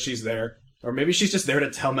regardless, she's there. Or maybe she's just there to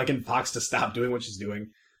tell Megan Fox to stop doing what she's doing.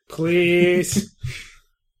 Please.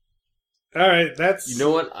 Alright, that's... You know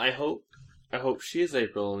what? I hope she is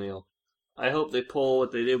April O'Neil. I hope they pull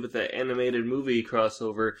what they did with that animated movie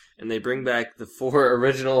crossover, and they bring back the 4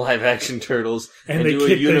 original live-action Turtles and they do a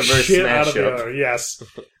kick the universe shit out of mashup. the... Yes.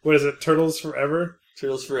 What is it? Turtles Forever?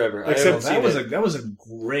 Turtles Forever. Except I haven't seen that was a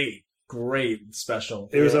great special.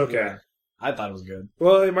 It was Yeah, okay. yeah. I thought it was good.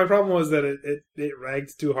 Well, my problem was that it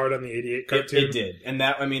ragged too hard on the 88 cartoon. It did. And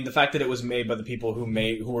that, I mean, the fact that it was made by the people who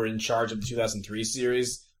were in charge of the 2003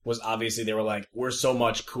 series was obviously, they were like, we're so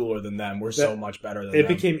much cooler than them. We're so much better than them. It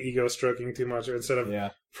became ego-stroking too much instead of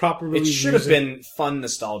properly It should have been fun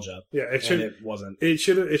nostalgia. Yeah, it wasn't. It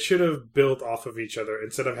should have built off of each other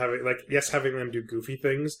instead of having, like, yes, having them do goofy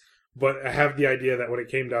things, but I have the idea that when it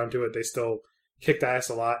came down to it, they still kicked ass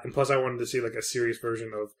a lot. And plus I wanted to see, like, a serious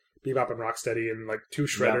version of Bebop and Rocksteady and, like, 2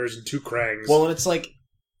 Shredders and 2 Krangs. Well, and it's like,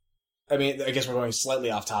 I mean, I guess we're going slightly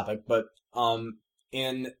off topic, but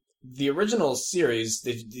in the original series,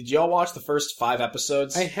 did y'all watch the first 5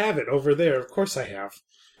 episodes? I have it over there. Of course I have.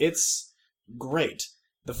 It's great.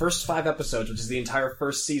 The first 5 episodes, which is the entire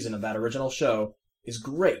first season of that original show, is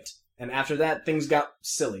great. And after that, things got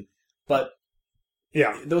silly. But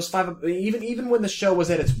yeah, those 5, even when the show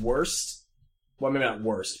was at its worst, well, maybe not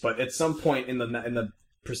worst, but at some point in the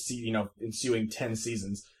ensuing 10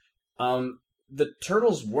 seasons, the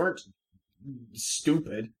Turtles weren't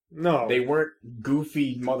stupid. No. They weren't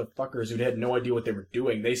goofy motherfuckers who had no idea what they were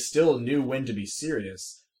doing. They still knew when to be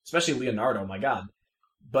serious. Especially Leonardo, my god.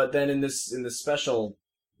 But then in this special,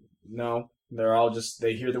 no. They're all just,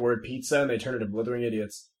 they hear the word pizza and they turn into blithering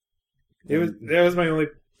idiots. That was my only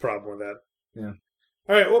problem with that. Yeah.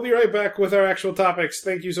 Alright, we'll be right back with our actual topics.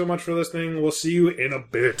 Thank you so much for listening. We'll see you in a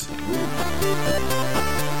bit.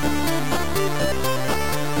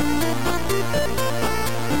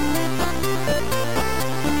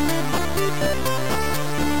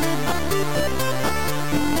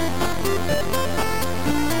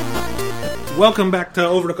 Welcome back to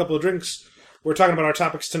Over a Couple of Drinks. We're talking about our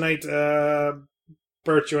topics tonight.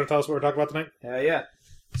 Bert, you want to tell us what we're talking about tonight? Yeah.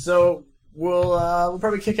 So we'll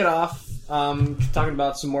probably kick it off talking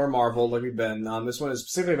about some more Marvel like we've been. This one is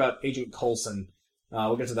specifically about Agent Coulson.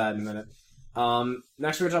 We'll get to that in a minute.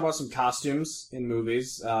 Next we're going to talk about some costumes in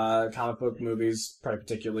movies, comic book movies, probably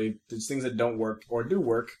particularly. There's things that don't work or do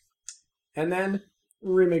work. And then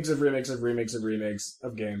remakes of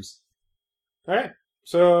games. All right.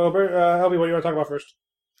 So, Elby, what do you want to talk about first?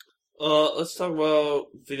 Let's talk about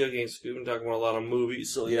video games. We've been talking about a lot of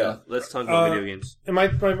movies, so yeah, let's talk about video games. And my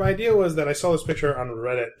idea was that I saw this picture on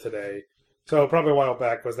Reddit today, so probably a while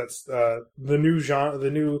back, was that's the new genre, the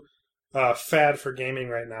new fad for gaming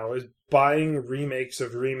right now is buying remakes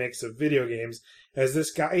of video games. As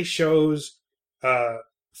this guy shows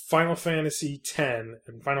Final Fantasy X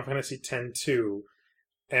and Final Fantasy X-2,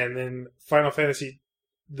 and then Final Fantasy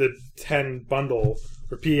the 10 bundle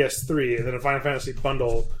for PS3, and then a Final Fantasy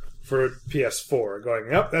bundle for PS4,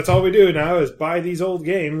 going, yep, that's all we do now is buy these old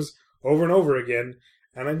games over and over again.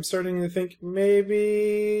 And I'm starting to think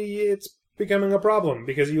maybe it's becoming a problem,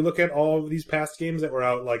 because you look at all of these past games that were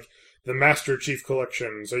out, like the Master Chief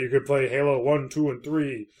Collection, so you could play Halo 1, 2, and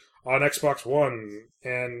 3 on Xbox One,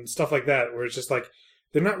 and stuff like that, where it's just like,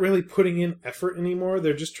 they're not really putting in effort anymore,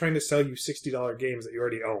 they're just trying to sell you $60 games that you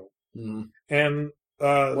already own. Mm-hmm. And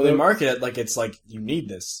they market it like it's like, you need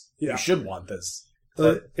this. Yeah. You should want this.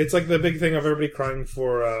 It's like the big thing of everybody crying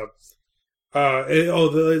for.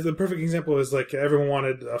 The perfect example is like everyone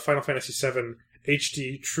wanted a Final Fantasy VII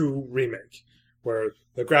HD True remake, where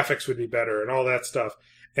the graphics would be better and all that stuff.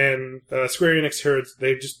 And Square Enix heard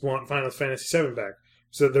they just want Final Fantasy VII back,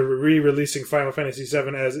 so they're re-releasing Final Fantasy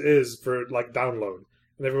VII as is for like download,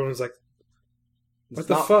 and everyone's like, "What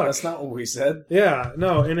the fuck?" That's not what we said. Yeah,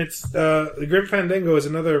 no, and it's Grim Fandango is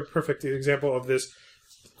another perfect example of this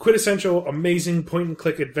quintessential, amazing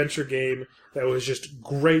point-and-click adventure game that was just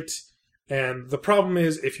great. And the problem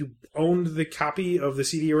is, if you owned the copy of the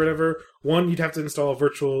CD or whatever, one, you'd have to install a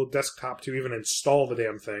virtual desktop to even install the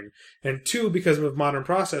damn thing. And two, because of modern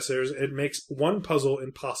processors, it makes one puzzle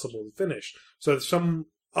impossible to finish. So some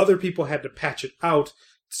other people had to patch it out,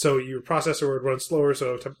 so your processor would run slower,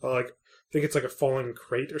 so I think it's like a falling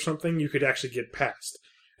crate or something, you could actually get past.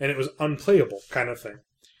 And it was unplayable kind of thing.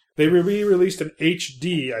 They re-released an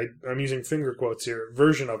HD, I'm using finger quotes here,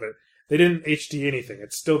 version of it. They didn't HD anything.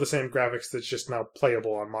 It's still the same graphics that's just now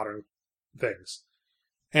playable on modern things.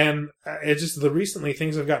 And it's just recently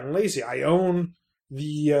things have gotten lazy. I own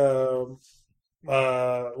the,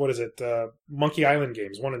 Monkey Island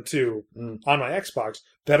games, 1 and 2, on my Xbox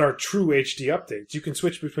that are true HD updates. You can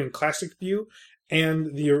switch between classic view and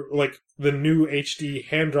the new HD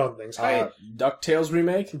hand-drawn things. DuckTales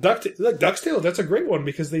remake? DuckTales, that's a great one,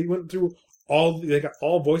 because they went through they got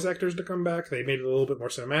all voice actors to come back. They made it a little bit more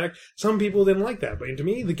cinematic. Some people didn't like that, but to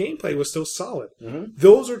me, the gameplay was still solid. Mm-hmm.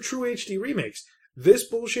 Those are true HD remakes. This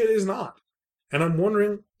bullshit is not. And I'm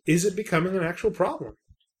wondering, is it becoming an actual problem?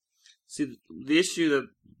 See, the issue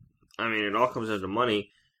it all comes down to money.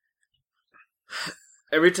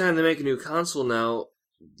 Every time they make a new console now,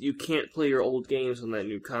 you can't play your old games on that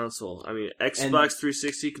new console. I mean, Xbox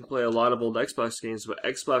 360 can play a lot of old Xbox games, but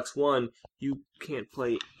Xbox One, you can't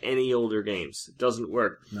play any older games. It doesn't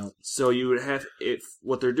work. No. So you would have, if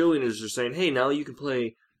what they're doing is they're saying, hey, now you can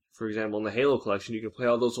play, for example, in the Halo collection, you can play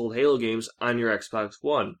all those old Halo games on your Xbox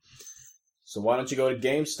One. So why don't you go to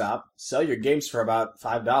GameStop, sell your games for about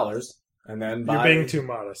 $5, and then buy... You're being too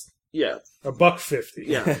modest. Yeah. $1.50.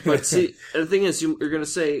 Yeah, but see, the thing is, you're going to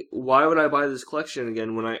say, why would I buy this collection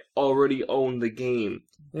again when I already own the game?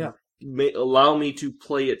 Yeah. Allow me to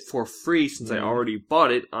play it for free since I already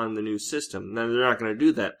bought it on the new system. Now, they're not going to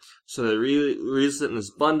do that. So they release it in this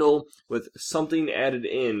bundle with something added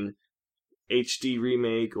in, HD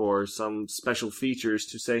remake or some special features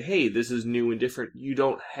to say, hey, this is new and different. You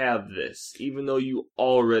don't have this, even though you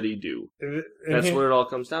already do. That's what it all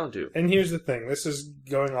comes down to. And here's the thing. This is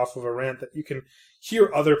going off of a rant that you can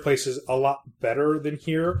hear other places a lot better than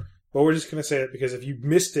here, but we're just going to say it because if you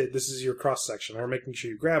missed it, this is your cross-section. We're making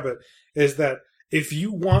sure you grab it, is that if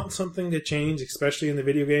you want something to change, especially in the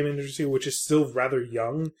video game industry, which is still rather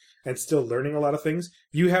young and still learning a lot of things,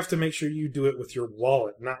 you have to make sure you do it with your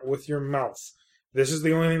wallet, not with your mouth. This is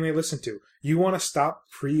the only thing they listen to. You want to stop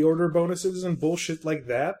pre-order bonuses and bullshit like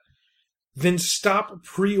that? Then stop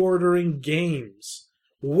pre-ordering games.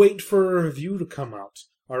 Wait for a review to come out,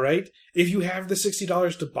 alright? If you have the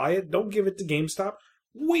 $60 to buy it, don't give it to GameStop.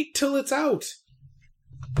 Wait till it's out.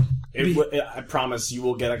 I promise you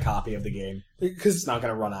will get a copy of the game. Because it's not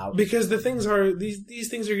going to run out. Because the things are these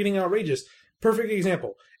things are getting outrageous. Perfect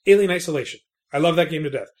example: Alien Isolation. I love that game to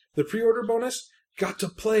death. The pre-order bonus got to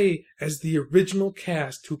play as the original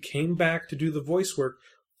cast who came back to do the voice work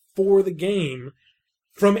for the game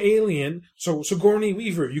from Alien. So Sigourney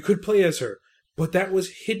Weaver, you could play as her, but that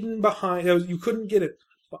was hidden behind. You couldn't get it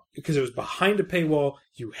because it was behind a paywall.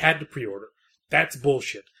 You had to pre-order. That's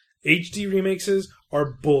bullshit. HD remakes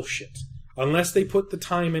are bullshit unless they put the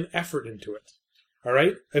time and effort into it. All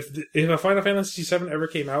right, if a Final Fantasy VII ever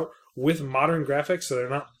came out with modern graphics, so they're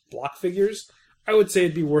not block figures, I would say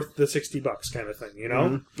it'd be worth the $60 kind of thing. You know,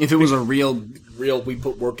 Mm-hmm. If it was a real, we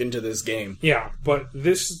put work into this game. Yeah, but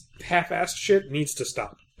this half-assed shit needs to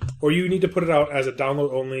stop, or you need to put it out as a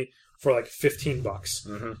download only for like $15.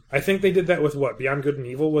 Mm-hmm. I think they did that with what Beyond Good and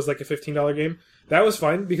Evil was like a $15 game. That was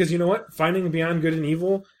fine because you know what, finding Beyond Good and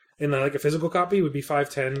Evil in like a physical copy would be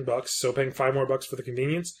 $5-10, so paying $5 more for the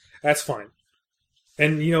convenience, that's fine.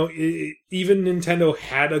 And you know, even Nintendo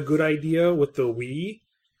had a good idea with the Wii,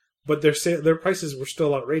 but their prices were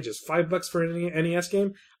still outrageous. $5 for an NES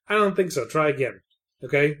game? I don't think so. Try again.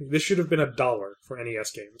 Okay, this should have been $1 for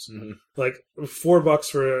NES games. Mm-hmm. Like $4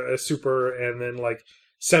 for a Super, and then like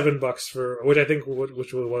 $7 for which I think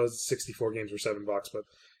which was 64 games for $7. But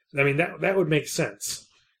I mean that would make sense,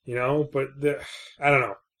 you know. But I don't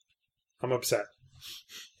know. I'm upset.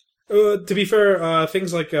 To be fair,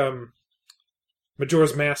 things like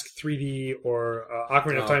Majora's Mask 3D or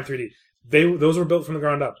Ocarina of Time 3D, those were built from the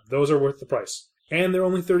ground up. Those are worth the price, and they're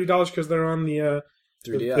only $30 because they're on the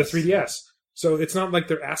 3DS. The 3DS. So it's not like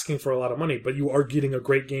they're asking for a lot of money, but you are getting a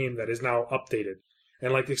great game that is now updated.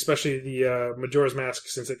 And like especially the Majora's Mask,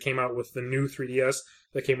 since it came out with the new 3DS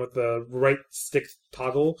that came with the right stick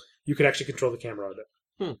toggle, you could actually control the camera with it.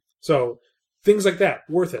 So things like that,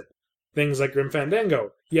 worth it. Things like Grim Fandango,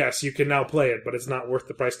 yes, you can now play it, but it's not worth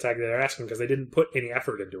the price tag they're asking because they didn't put any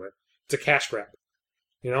effort into it. It's a cash grab.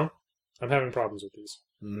 You know? I'm having problems with these.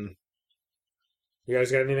 Mm-hmm. You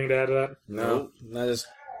guys got anything to add to that? No,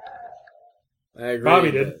 I agree.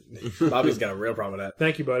 Bobby did. Bobby's got a real problem with that.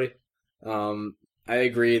 Thank you, buddy. I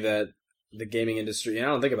agree that the gaming industry, and I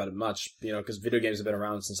don't think about it much, you know, because video games have been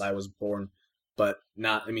around since I was born, but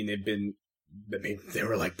not, I mean, they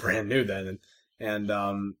were like brand new then, and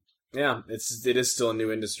yeah, it is still a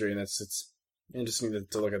new industry, and it's interesting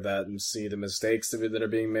to look at that and see the mistakes that are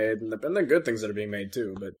being made, and the good things that are being made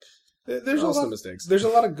too, but there's also mistakes. There's a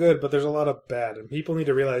lot of good, but there's a lot of bad, and people need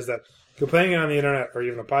to realize that complaining on the internet or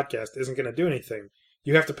even a podcast isn't going to do anything.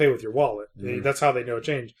 You have to pay with your wallet. Mm. That's how they know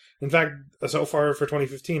change. In fact, so far for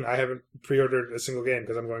 2015, I haven't pre-ordered a single game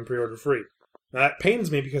because I'm going pre-order free. Now, that pains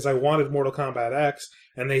me because I wanted Mortal Kombat X,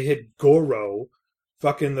 and they hid Goro,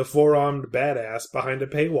 fucking the four-armed badass, behind a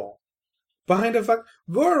paywall.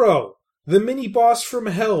 Goro! The mini-boss from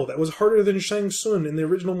hell that was harder than Shang Tsung in the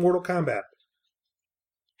original Mortal Kombat.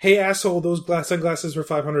 Hey, asshole, those sunglasses were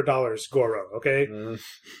 $500, Goro, okay? Mm.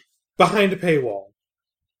 Behind a paywall.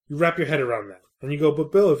 You wrap your head around that. And you go,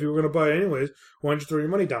 but Bill, if you were going to buy it anyways, why don't you throw your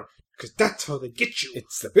money down? Because that's how they get you.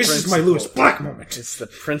 This is my Lewis Black moment. It's the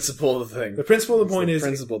principle of the thing. The principle of the point is...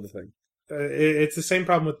 principle of the thing. It's the same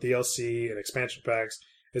problem with DLC and expansion packs,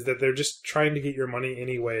 is that they're just trying to get your money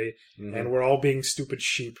anyway, and we're all being stupid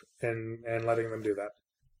sheep and letting them do that.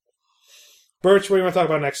 Birch, what do you want to talk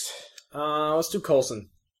about next? Let's do Coulson.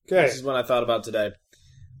 Okay. This is what I thought about today.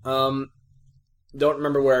 Don't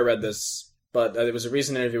remember where I read this, but it was a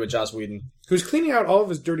recent interview with Joss Whedon. Who's cleaning out all of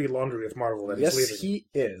his dirty laundry with Marvel that he's leaving. Yes, he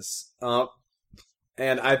is.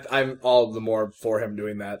 And I'm all the more for him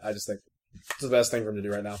doing that. I just think it's the best thing for him to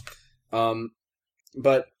do right now.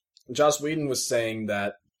 But Joss Whedon was saying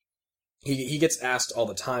that he gets asked all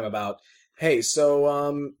the time about, hey,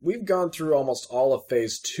 so we've gone through almost all of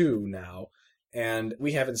Phase 2 now, and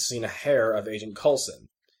we haven't seen a hair of Agent Coulson.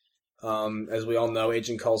 As we all know,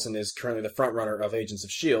 Agent Coulson is currently the frontrunner of Agents of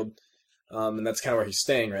S.H.I.E.L.D., and that's kind of where he's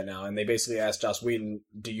staying right now. And they basically asked Joss Whedon,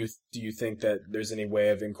 do you think that there's any way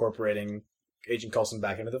of incorporating Agent Coulson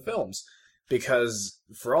back into the films? Because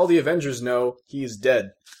for all the Avengers know, he is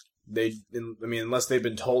dead. Unless they've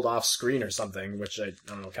been told off screen or something, which I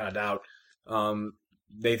don't know, kind of doubt,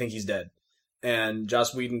 they think he's dead. And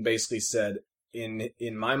Joss Whedon basically said, in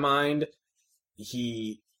my mind,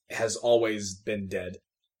 he has always been dead.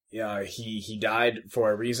 He died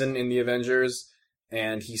for a reason in the Avengers.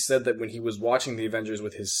 And he said that when he was watching the Avengers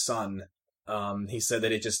with his son, he said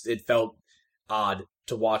that it felt odd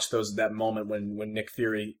to watch that moment when Nick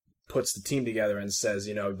Fury puts the team together and says,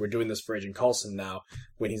 you know, we're doing this for Agent Coulson now,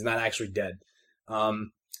 when he's not actually dead.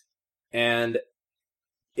 So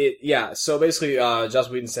basically, Joss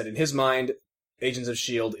Whedon said in his mind, Agents of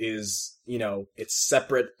S.H.I.E.L.D. is, you know, it's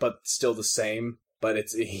separate but still the same. But I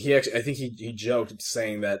think he joked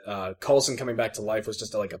saying that Coulson coming back to life was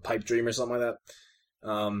just like a pipe dream or something like that.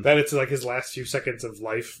 That it's like his last few seconds of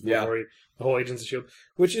life before the whole Agents of S.H.I.E.L.D.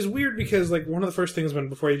 Which is weird because like one of the first things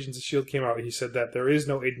before Agents of S.H.I.E.L.D. came out, he said that there is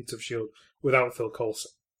no Agents of S.H.I.E.L.D. without Phil Coulson.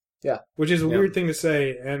 Yeah. Which is a weird thing to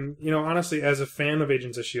say. And, you know, honestly, as a fan of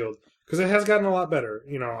Agents of S.H.I.E.L.D., because it has gotten a lot better.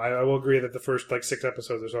 You know, I will agree that the first 6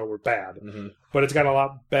 episodes or so were bad. Mm-hmm. But it's gotten a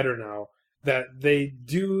lot better now. that they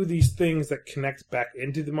do these things that connect back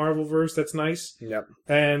into the Marvelverse. That's nice. Yep.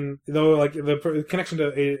 And though, like the connection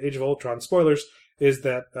to Age of Ultron, spoilers, is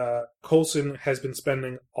that Coulson has been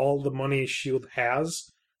spending all the money Shield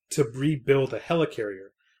has to rebuild a helicarrier,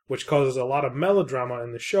 which causes a lot of melodrama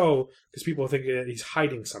in the show because people think he's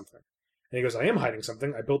hiding something. And he goes, "I am hiding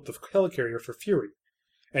something. I built the helicarrier for Fury."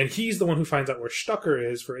 And he's the one who finds out where Stucker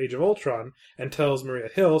is for Age of Ultron and tells Maria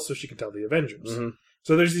Hill so she can tell the Avengers. Mm-hmm.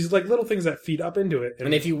 So there's these like little things that feed up into it.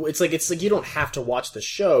 And if you, it's like you don't have to watch the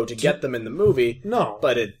show to get them in the movie. No,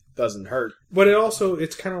 but it doesn't hurt. But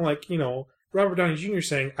it's kind of like, Robert Downey Jr.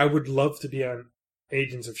 saying, "I would love to be on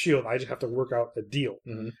Agents of S.H.I.E.L.D. I just have to work out a deal."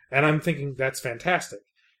 Mm-hmm. And I'm thinking that's fantastic.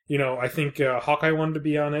 I think Hawkeye wanted to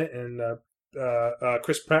be on it, and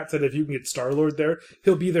Chris Pratt said if you can get Star-Lord there,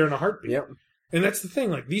 he'll be there in a heartbeat. Yep. And that's the thing.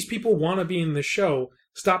 Like, these people want to be in the show.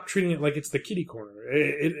 Stop treating it like it's the kiddie corner.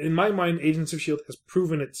 In my mind, Agents of S.H.I.E.L.D. has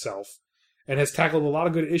proven itself and has tackled a lot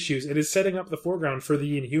of good issues. It is setting up the foreground for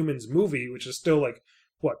the Inhumans movie, which is still,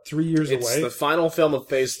 3 years away? It's the final film of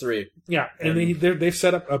Phase 3. Yeah, and they've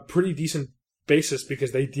set up a pretty decent basis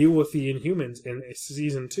because they deal with the Inhumans in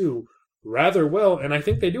Season 2 rather well, and I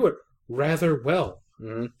think they do it rather well.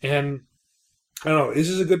 Mm-hmm. And, I don't know, this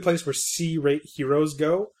is a good place where C-rate heroes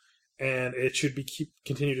go, and it should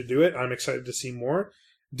continue to do it. I'm excited to see more.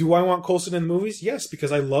 Do I want Coulson in the movies? Yes,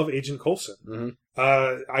 because I love Agent Coulson.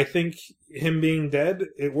 Mm-hmm. I think him being dead,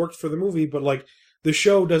 it worked for the movie, but the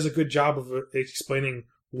show does a good job of explaining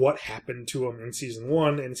what happened to him in Season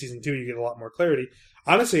 1, and in Season 2 you get a lot more clarity.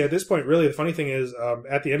 Honestly, at this point, really, the funny thing is,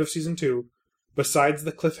 at the end of Season 2, besides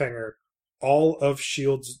the cliffhanger, all of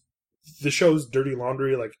S.H.I.E.L.D.'s, the show's dirty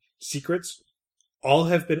laundry, secrets, all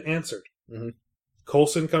have been answered. Mm-hmm.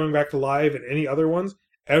 Coulson coming back to life and any other ones,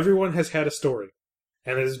 everyone has had a story,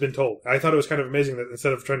 and it has been told. I thought it was kind of amazing that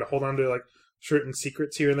instead of trying to hold on to, certain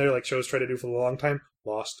secrets here and there, like shows try to do for a long time,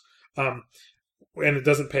 lost. And it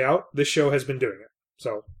doesn't pay out, this show has been doing it.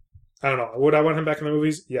 So, I don't know. Would I want him back in the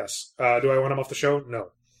movies? Yes. Do I want him off the show?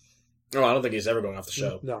 No. No, I don't think he's ever going off the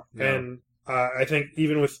show. No. And I think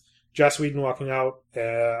even with Joss Whedon walking out,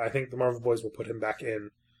 I think the Marvel Boys will put him back in.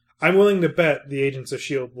 I'm willing to bet the Agents of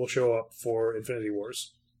S.H.I.E.L.D. will show up for Infinity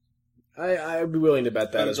Wars. I'd be willing to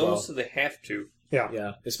bet that as well. Almost they have to. Yeah.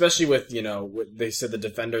 Yeah. Especially with, they said the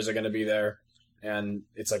Defenders are going to be there, and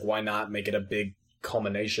it's like, why not make it a big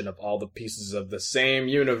culmination of all the pieces of the same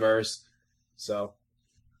universe? So...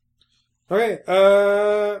 Okay,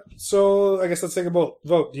 so I guess let's take a vote.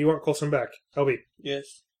 Do you want Coulson back? LB?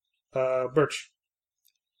 Yes. Birch?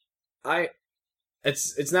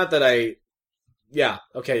 It's not that I... Yeah,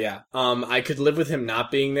 okay, yeah. I could live with him not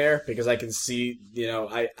being there, because I can see,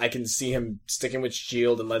 I can see him sticking with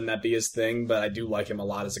S.H.I.E.L.D. and letting that be his thing, but I do like him a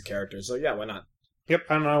lot as a character, so yeah, why not? Yep,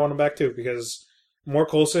 and I want him back too, because more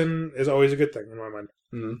Coulson is always a good thing in my mind.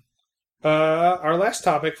 Mm-hmm. Our last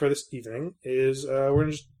topic for this evening is, we're going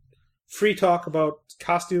to just free talk about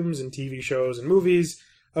costumes and TV shows and movies,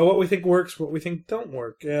 what we think works, what we think don't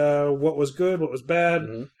work, what was good, what was bad,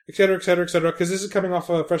 et cetera, et cetera, et cetera. Because this is coming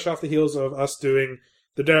fresh off the heels of us doing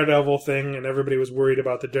the Daredevil thing, and everybody was worried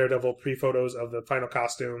about the Daredevil pre-photos of the final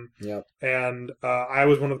costume. Yep. And I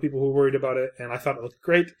was one of the people who were worried about it, and I thought it looked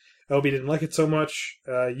great. LB didn't like it so much.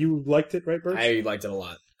 You liked it, right, Birch? I liked it a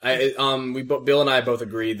lot. Bill and I both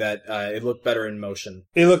agreed that it looked better in motion.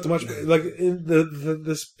 It looked much better. In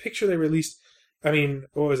this picture they released. I mean,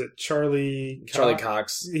 what was it? Charlie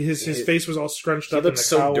Cox. His face was all scrunched up. He looks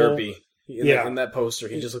so cowl. derpy. In that poster,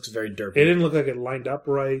 he just looks very derpy. It didn't look like it lined up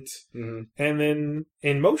right. Mm-hmm. And then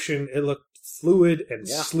in motion, it looked fluid and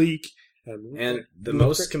sleek. And the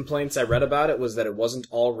most complaints I read about it was that it wasn't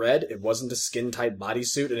all red, it wasn't a skin-tight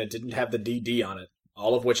bodysuit, and it didn't have the DD on it.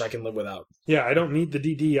 All of which I can live without. Yeah, I don't need the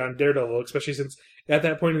DD on Daredevil, especially since at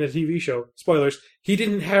that point in the TV show, spoilers, he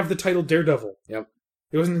didn't have the title Daredevil. Yep.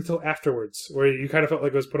 It wasn't until afterwards, where you kind of felt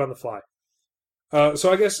like it was put on the fly.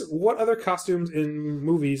 So I guess, what other costumes in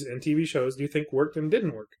movies and TV shows do you think worked and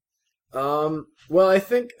didn't work? Well, I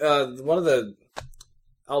think one of the...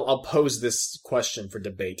 I'll pose this question for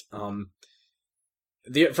debate.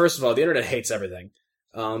 First of all, the internet hates everything.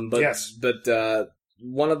 Yes. But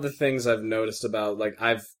one of the things I've noticed about,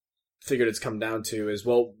 I've figured it's come down to is,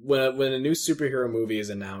 well, when a new superhero movie is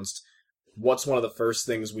announced, what's one of the first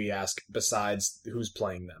things we ask, besides who's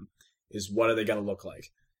playing them, is what are they going to look like?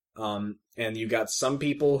 And you got some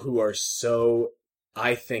people who are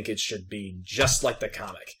I think it should be just like the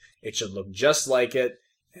comic. It should look just like it,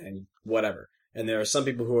 and whatever. And there are some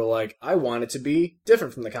people who are like, I want it to be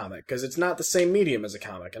different from the comic, because it's not the same medium as a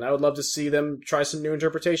comic, and I would love to see them try some new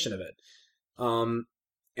interpretation of it.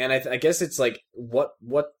 And I guess it's like, what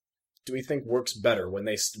do we think works better when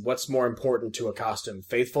what's more important to a costume?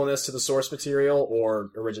 Faithfulness to the source material or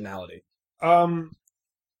originality?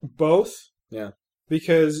 Both. Yeah.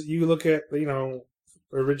 Because you look at,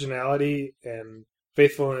 originality and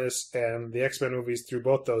faithfulness and the X-Men movies threw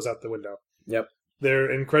both those out the window. Yep.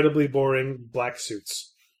 They're incredibly boring black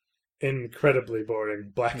suits. Incredibly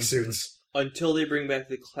boring black suits. Until they bring back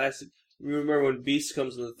the classic. Remember when Beast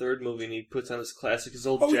comes in the third movie and he puts on his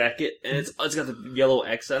old jacket and it's got the yellow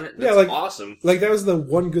X on it? That's awesome. Like, that was the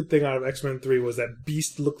one good thing out of X-Men 3 was that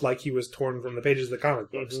Beast looked like he was torn from the pages of the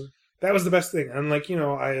comic books. Mm-hmm. That was the best thing. And,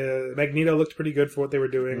 Magneto looked pretty good for what they were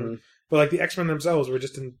doing. Mm-hmm. But, the X-Men themselves were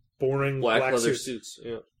just in boring black leather suits.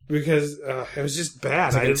 Yeah. Because it was just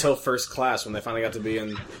bad. Until First Class, when they finally got to be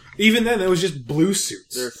in... Even then, it was just blue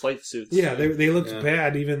suits. They're flight suits. Yeah, they looked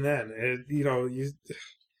bad even then.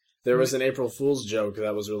 There was an April Fool's joke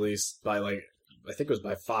that was released by, I think it was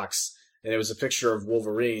by Fox, and it was a picture of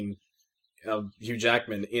Wolverine, of Hugh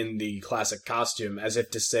Jackman, in the classic costume, as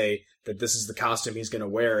if to say that this is the costume he's going to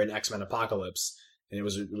wear in X-Men Apocalypse. And it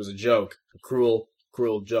was a joke. A cruel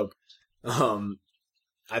joke.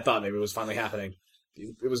 I thought maybe it was finally happening.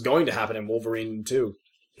 It was going to happen in Wolverine 2.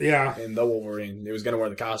 Yeah. In The Wolverine. He was going to wear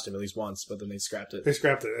the costume at least once, but then they scrapped it.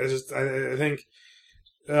 I think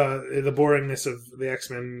the boringness of the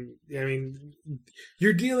X-Men,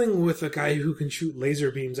 you're dealing with a guy who can shoot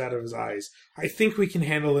laser beams out of his eyes. I think we can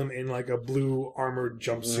handle him in a blue armored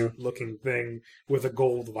jumpsuit looking thing with a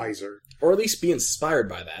gold visor. Or at least be inspired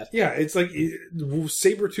by that. Yeah, it's like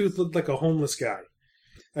Sabretooth looked like a homeless guy.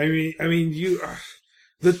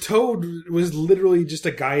 The Toad was literally just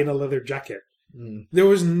a guy in a leather jacket. Mm. There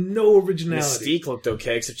was no originality. Mystique looked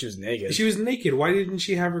okay, except she was naked. She was naked. Why didn't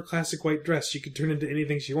she have her classic white dress? She could turn into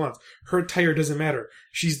anything she wants. Her attire doesn't matter.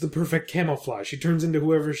 She's the perfect camouflage. She turns into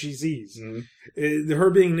whoever she sees. Mm.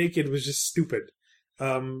 Her being naked was just stupid.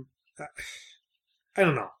 I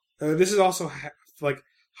don't know. This is also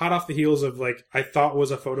hot off the heels of I thought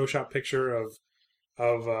was a Photoshop picture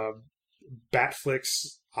of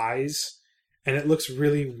Batflick's eyes. And it looks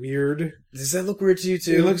really weird. Does that look weird to you,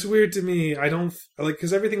 too? It looks weird to me. I don't...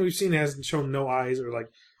 because everything we've seen hasn't shown no eyes or,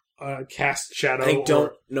 cast shadow. I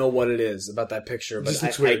don't know what it is about that picture, but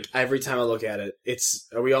every time I look at it, it's...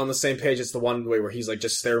 Are we all on the same page? It's the one way where he's,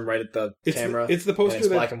 just staring right at the camera. It's the poster and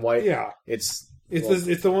it's black and white. Yeah. It's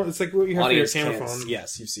the one. It's like what you have for your camera phone.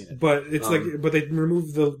 Yes, you've seen it. But it's but they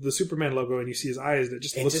removed the Superman logo and you see his eyes. That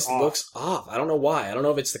just looks off. I don't know why. I don't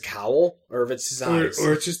know if it's the cowl or if it's his eyes,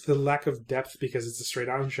 or it's just the lack of depth because it's a straight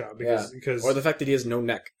on shot. Because or the fact that he has no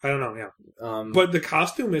neck. I don't know. Yeah. But the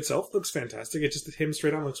costume itself looks fantastic. It's just him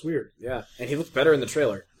straight on looks weird. Yeah, and he looked better in the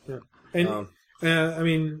trailer. Yeah.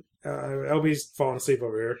 And LB's falling asleep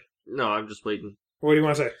over here. No, I'm just waiting. What do you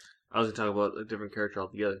want to say? I was going to talk about a different character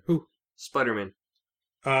altogether. Who? Spider-Man.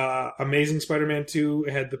 Amazing Spider-Man 2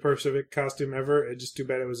 had the perfect costume ever. It's just too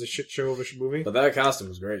bad it was a shit show of a movie. But that costume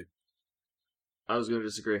was great. I was going to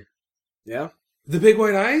disagree. Yeah? The big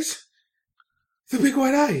white eyes? The big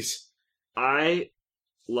white eyes! I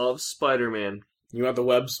love Spider-Man. You want the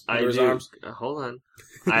webs under his arms? Hold on.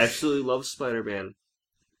 I absolutely love Spider-Man.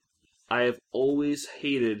 I have always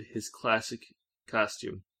hated his classic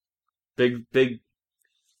costume. Big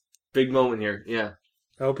moment here, yeah.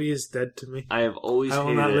 LB is dead to me. I have always hated it. I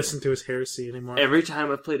will not listen to his heresy anymore. Every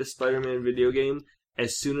time I've played a Spider-Man video game,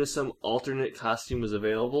 as soon as some alternate costume is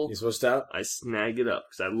available, you switched out? I snag it up.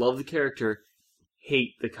 Because I love the character,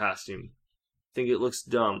 hate the costume. Think it looks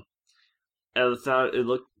dumb. I thought it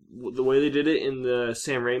looked... The way they did it in the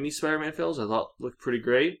Sam Raimi Spider-Man films, I thought looked pretty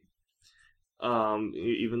great.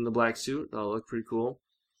 Even the black suit, I thought it looked pretty cool.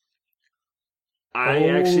 I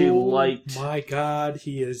actually liked... my God,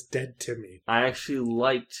 he is dead to me. I actually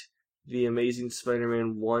liked the Amazing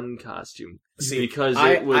Spider-Man 1 costume. See, because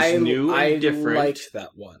it was new and different. I liked that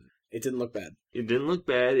one. It didn't look bad. It didn't look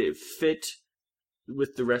bad. It fit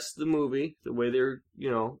with the rest of the movie, the way they're,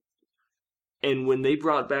 And when they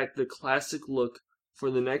brought back the classic look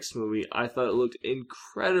for the next movie, I thought it looked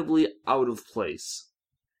incredibly out of place.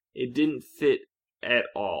 It didn't fit at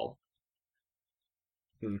all.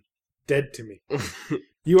 Dead to me.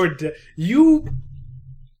 You are dead. You...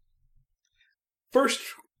 First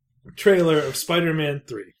trailer of Spider-Man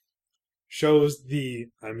 3 shows the,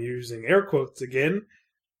 I'm using air quotes again,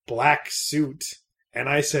 black suit. And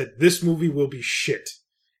I said, this movie will be shit.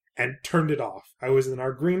 And turned it off. I was in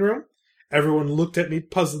our green room. Everyone looked at me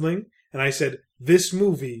puzzling. And I said, this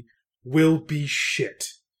movie will be shit.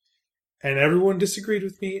 And everyone disagreed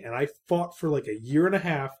with me. And I fought for a year and a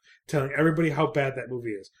half telling everybody how bad that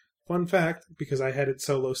movie is. Fun fact, because I had it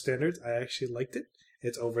so low standards, I actually liked it.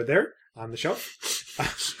 It's over there on the shelf.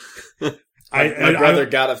 My brother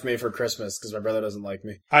got it for me for Christmas because my brother doesn't like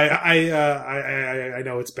me. I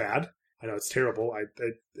know it's bad. I know it's terrible.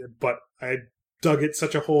 But I dug it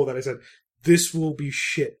such a hole that I said, this will be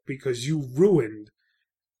shit because you ruined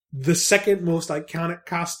the second most iconic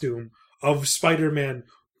costume of Spider-Man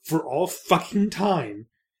for all fucking time,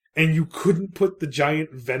 and you couldn't put the giant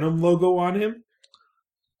Venom logo on him?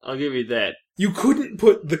 I'll give you that. You couldn't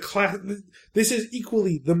put this is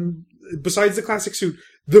equally, besides the classic suit,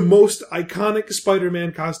 the most iconic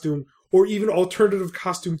Spider-Man costume, or even alternative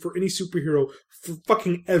costume for any superhero for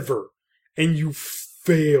fucking ever. And you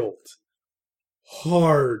failed.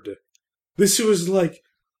 Hard. This was like,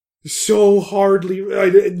 so hardly,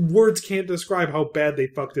 words can't describe how bad they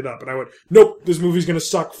fucked it up. And I went, nope, this movie's gonna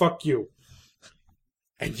suck, fuck you.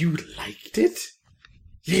 And you liked it?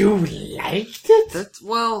 You liked it?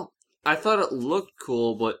 Well, I thought it looked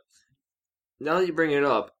cool, but now that you bring it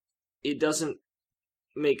up, it doesn't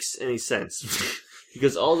make any sense.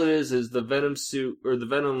 Because all it is the Venom suit, or the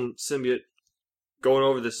Venom symbiote going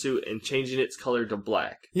over the suit and changing its color to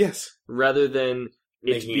black. Yes. Rather than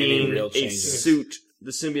it being real a changes. suit,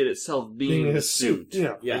 the symbiote itself being the suit.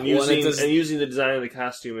 Yeah. And using the design of the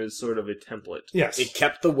costume as sort of a template. Yes. It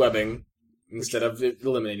kept the webbing instead of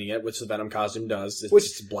eliminating it, which the Venom costume does.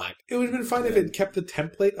 It's just black. It would have been fine if it kept the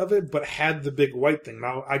template of it, but had the big white thing.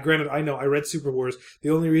 Now, I know, I read Super Wars. The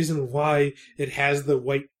only reason why it has the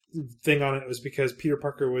white thing on it was because Peter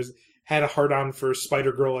Parker had a hard-on for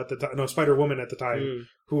Spider-Woman at the time,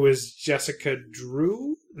 who was Jessica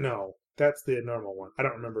Drew? No, that's the normal one. I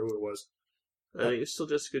don't remember who it was. I think it's still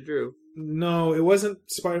Jessica Drew. No, it wasn't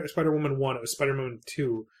Spider-Woman 1, it was Spider-Woman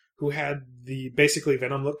 2, who had the basically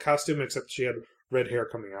Venom look costume, except she had red hair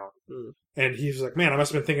coming out. And he was like, man, I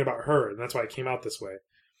must have been thinking about her, and that's why it came out this way.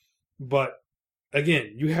 But,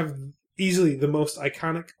 again, you have easily the most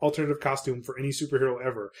iconic alternative costume for any superhero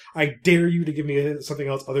ever. I dare you to give me something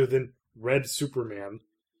else other than Red Superman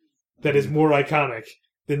that is more iconic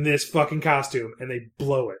than this fucking costume, and they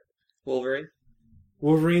blow it.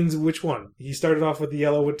 Wolverine's which one? He started off with the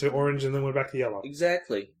yellow, went to orange, and then went back to yellow.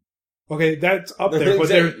 Exactly. Okay, that's up there,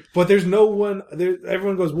 Exactly. but there's no one.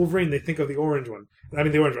 Everyone goes Wolverine. They think of the orange one. I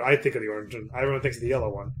mean, the orange one. I think of the orange one. Everyone thinks of the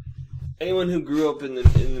yellow one. Anyone who grew up in the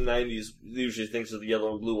 90s usually thinks of the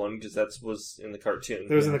yellow and blue one because that was in the cartoon.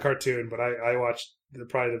 It was in the cartoon, but I watched the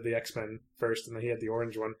Pride of the X-Men first, and then he had the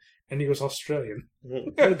orange one, and he was Australian.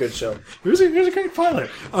 What a good show. It was a great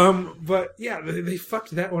pilot. But yeah, they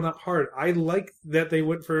fucked that one up hard. I like that they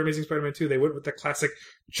went for Amazing Spider-Man 2. They went with the classic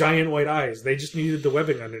giant white eyes. They just needed the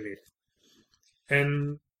webbing underneath.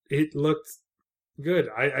 And it looked good.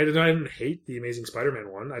 I didn't hate the Amazing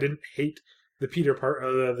Spider-Man one. I didn't hate the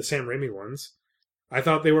Sam Raimi ones. I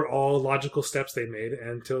thought they were all logical steps they made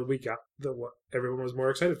until we got what everyone was more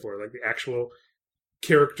excited for, like the actual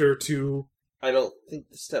character to... I don't think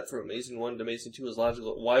the step from Amazing 1 to Amazing 2 is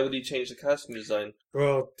logical. Why would he change the costume design?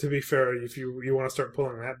 Well, to be fair, if you want to start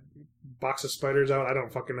pulling that box of spiders out, I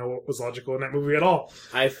don't fucking know what was logical in that movie at all.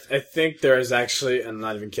 I think there is actually, and I'm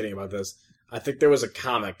not even kidding about this, I think there was a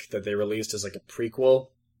comic that they released as like a prequel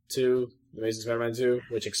to Amazing Spider-Man 2,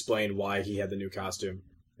 which explained why he had the new costume.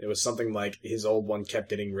 It was something like his old one kept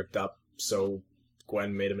getting ripped up, so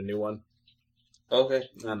Gwen made him a new one. Okay.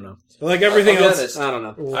 I don't know. Like everything I'll be else, honest, I don't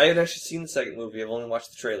know. I had actually seen the second movie. I've only watched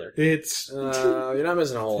the trailer. it's You're not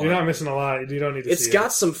missing a whole lot. you're not missing a lot. You don't need to. It's see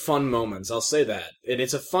got some fun moments, I'll say that. And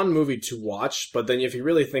it's a fun movie to watch, but then if you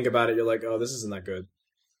really think about it, you're like, oh, this isn't that good.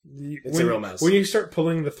 It's a real mess. When you start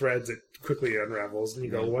pulling the threads, it quickly unravels, and you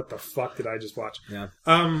go, "What the fuck did I just watch?" Yeah.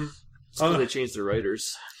 It's because they changed the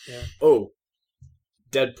writers. Oh,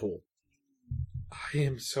 Deadpool. I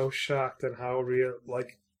am so shocked at how real,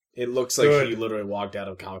 like, It looks like Good. he literally walked out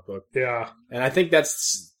of a comic book. yeah. And I think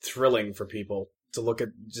that's thrilling for people to look at,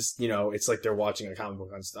 just, it's like they're watching a comic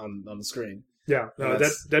book on the screen. Yeah, no,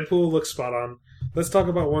 That's- Deadpool looks spot on. Let's talk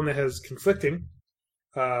about one that has conflicting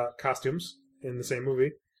costumes in the same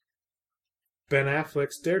movie. Ben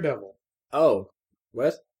Affleck's Daredevil. Oh,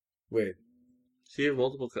 what? Wait. So you have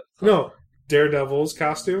multiple... No, Daredevil's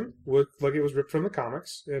costume looked like it was ripped from the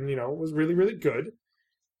comics, and, was really, really good.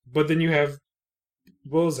 But then you have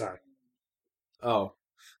Bullseye, Oh.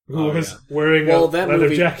 who Oh, was yeah. wearing Well, a that leather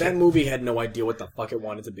movie jacket. that movie had no idea what the fuck it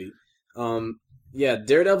wanted to be. Yeah,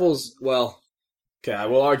 Daredevil's, well, okay, I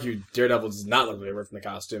will argue Daredevil does not look like ripped from the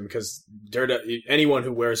costume, because anyone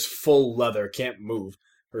who wears full leather can't move,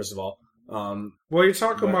 first of all. What are you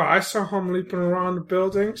talking about? I saw him leaping around the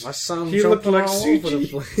buildings. My son He looked jumping like all CG. over the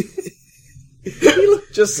place. He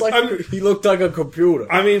looked just like he looked like a computer.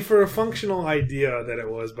 I mean, for a functional idea that it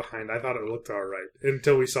was behind, I thought it looked all right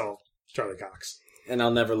until we saw Charlie Cox. And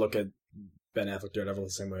I'll never look at Ben Affleck Daredevil the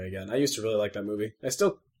same way again. I used to really like that movie.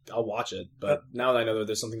 I'll watch it, but now that I know that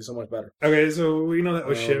there's something so much better. Okay, so we know that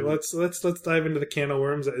was shit. Let's dive into the can of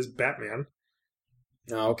worms that is Batman.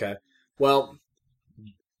 Oh, okay. Well,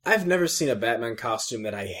 I've never seen a Batman costume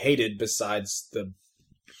that I hated besides the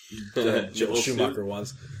Joel Schumacher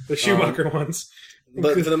ones. The Schumacher ones.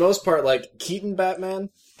 But for the most part, like Keaton Batman,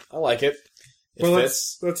 I like it.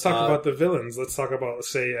 Let's talk about the villains. Let's talk about,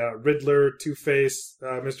 say, Riddler, Two-Face,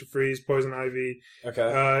 Mr. Freeze, Poison Ivy,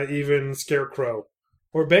 okay, even Scarecrow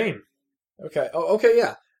or Bane. Okay. Oh, okay.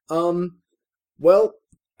 Yeah. Well,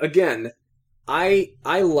 again, I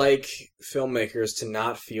like filmmakers to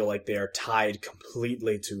not feel like they are tied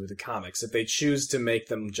completely to the comics. If they choose to make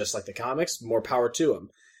them just like the comics, more power to them.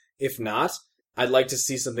 If not, I'd like to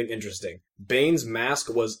see something interesting. Bane's mask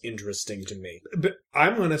was interesting to me. But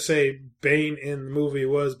I'm going to say Bane in the movie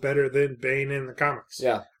was better than Bane in the comics.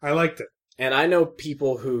 Yeah. I liked it. And I know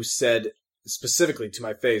people who said, specifically to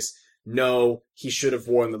my face, no, he should have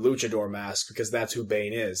worn the luchador mask because that's who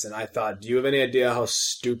Bane is. And I thought, do you have any idea how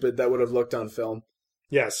stupid that would have looked on film?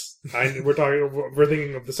 Yes. We're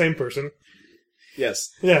thinking of the same person. Yes.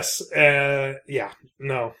 Yes. Yeah.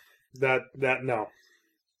 No. No.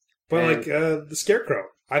 But the Scarecrow,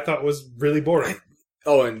 I thought was really boring.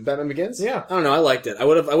 Oh, and Batman Begins? Yeah. I don't know, I liked it. I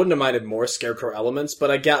wouldn't have minded more Scarecrow elements, but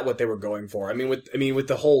I got what they were going for. I mean with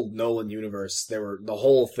the whole Nolan universe, the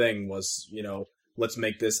whole thing was, let's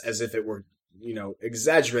make this as if it were,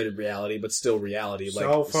 exaggerated reality, but still reality.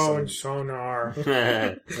 Cell phone sonar.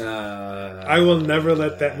 I will never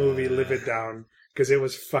let that movie live it down. Because it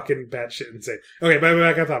was fucking batshit insane. Okay,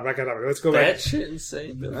 back on top. Let's go back. Batshit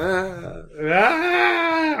insane? I'm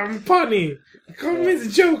punny. Call me the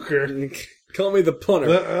Joker. Call me the punter.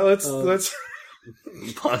 Let's...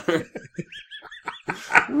 Punter?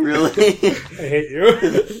 Really? I hate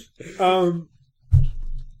you.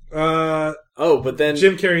 But then...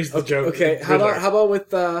 Jim Carrey's the Joker. Okay, how about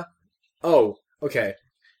with... okay.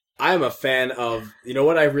 I'm a fan of... You know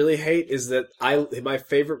what I really hate is that my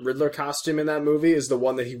favorite Riddler costume in that movie is the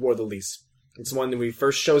one that he wore the least. It's the one that he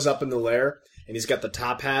first shows up in the lair, and he's got the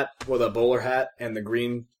top hat with a bowler hat and the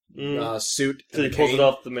green suit. So he pulls it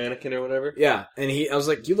off the mannequin or whatever? Yeah, and I was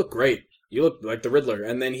like, you look great. You look like the Riddler.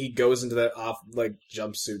 And then he goes into that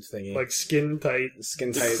jumpsuit thingy. Like skin tight.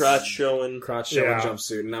 Crotch showing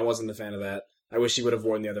jumpsuit, and I wasn't a fan of that. I wish he would have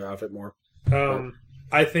worn the other outfit more.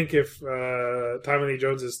 I think if Tommy Lee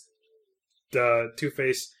Jones's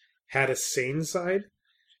Two-Face had a sane side,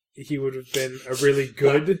 he would have been a really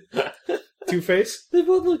good Two-Face. They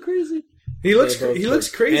both look crazy. He looks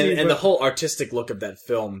crazy. And the whole artistic look of that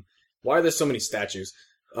film. Why are there so many statues?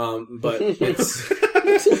 But it's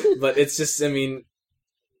just, I mean,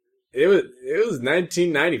 it was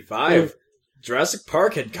 1995. Jurassic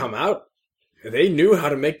Park had come out. They knew how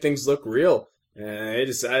to make things look real. And they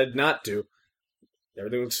decided not to.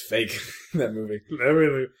 Everything looks fake in that movie.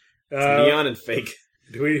 Everything. Neon and fake.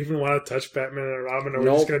 Do we even want to touch Batman and Robin, or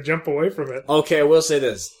we're just going to jump away from it? Okay, I will say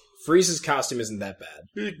this. Freeze's costume isn't that bad.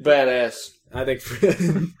 Badass. I think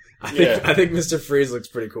Mr. Freeze looks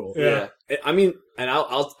pretty cool. Yeah. I mean, and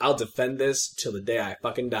I'll defend this till the day I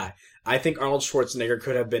fucking die. I think Arnold Schwarzenegger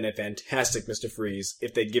could have been a fantastic Mr. Freeze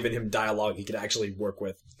if they'd given him dialogue he could actually work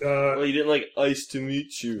with. Well, you didn't like Ice to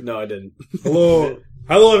meet you. No, I didn't. Hello,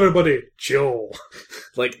 everybody. Chill.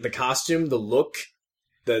 Like the costume, the look.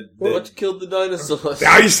 What killed the dinosaurs?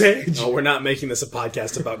 Ice Age. Oh, we're not making this a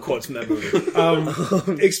podcast about quotes from that movie.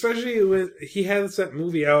 Especially when he has that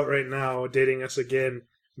movie out right now, Dating Us Again,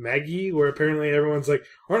 Maggie, where apparently everyone's like,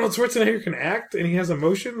 Arnold Schwarzenegger can act and he has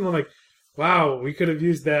emotion. And I'm like, wow, we could have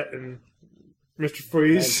used that in Mr.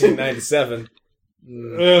 Freeze. 1997.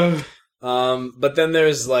 But then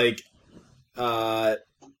there's let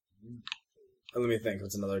me think.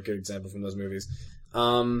 What's another good example from those movies?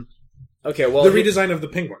 Okay, well... The redesign of the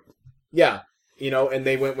Penguin. Yeah. And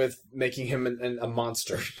they went with making him a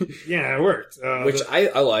monster. Yeah, it worked. Which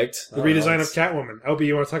I liked. The redesign of Catwoman. LB,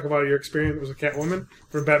 you want to talk about your experience with Catwoman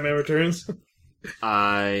from Batman Returns?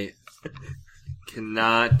 I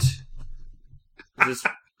cannot...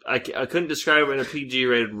 I couldn't describe it in a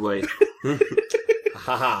PG-rated way.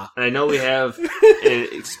 Haha. And I know we have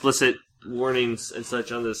explicit warnings and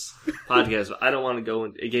such on this podcast, but I don't want to go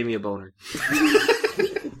and... It gave me a boner.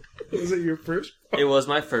 Was it your first? It was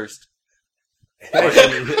my first. We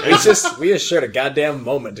just shared a goddamn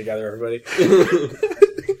moment together, everybody.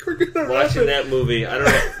 Watching that movie, I don't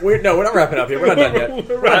know. We're not wrapping up here. We're not done yet.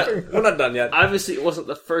 We're not done yet. Obviously, it wasn't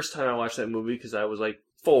the first time I watched that movie because I was like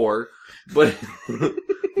 4, but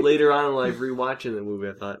later on in life, rewatching the movie,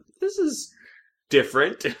 I thought this is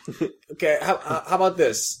different. Okay, how about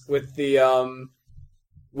this with the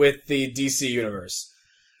with the DC universe.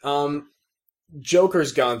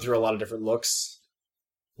 Joker's gone through a lot of different looks.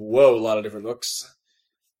 Whoa, a lot of different looks.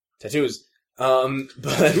 Tattoos.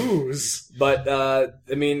 Tattoos. But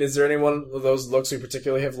I mean, is there any one of those looks we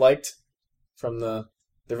particularly have liked?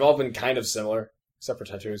 They've all been kind of similar, except for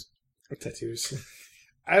tattoos. Tattoos.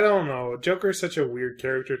 I don't know. Joker's such a weird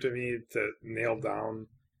character to me to nail down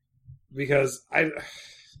because I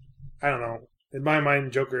don't know. In my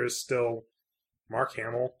mind, Joker is still Mark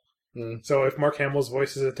Hamill. So if Mark Hamill's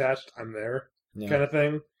voice is attached, I'm there, kind of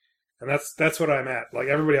thing. And that's what I'm at. Like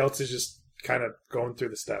everybody else is just kind of going through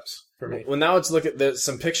the steps for me. Well, now let's look at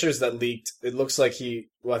some pictures that leaked. It looks like I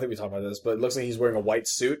think we talked about this, but it looks like he's wearing a white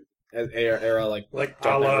suit. Era like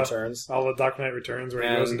Dark Knight Returns. All the Dark Knight Returns where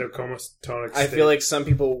he goes into a comatonic state. I feel like some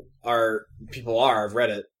people are, I've read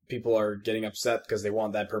it, people are getting upset because they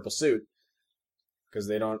want that purple suit. Because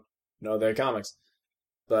they don't know their comics.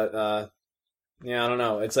 But, I don't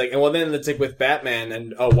know. It's like, well then it's like with Batman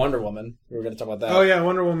and, Wonder Woman. We were going to talk about that. Oh yeah,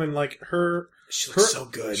 Wonder Woman, like she looks so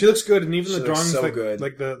good. She looks good, and even She the looks drawings, so like, good.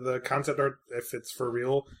 like the concept art, if it's for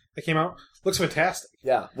real, that came out, looks fantastic.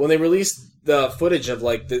 Yeah. When they released the footage of,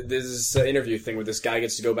 like, this interview thing where this guy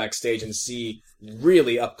gets to go backstage and see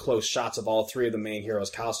really up-close shots of all three of the main heroes'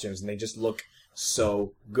 costumes, and they just look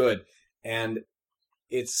so good. And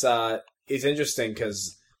it's interesting,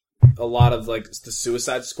 because a lot of, like, the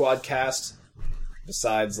Suicide Squad cast,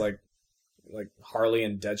 besides, like Harley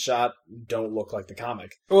and Deadshot, don't look like the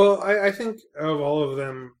comic. Well, I think of all of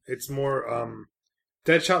them, it's more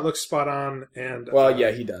Deadshot looks spot on, and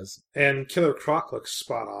yeah, he does, and Killer Croc looks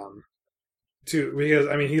spot on too. Because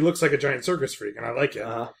I mean, he looks like a giant circus freak, and I like it.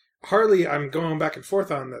 Harley, I'm going back and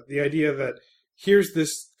forth on that. The idea that here's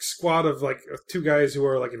this squad of like two guys who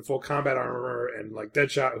are like in full combat armor, and like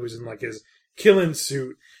Deadshot who's in like his killing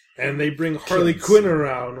suit, and they bring Harley Quinn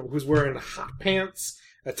around who's wearing hot pants,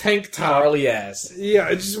 a tank top. Harley ass. Yeah,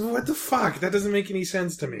 it's just, what the fuck? That doesn't make any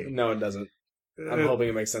sense to me. No, it doesn't. I'm hoping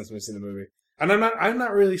it makes sense when we see the movie. And I'm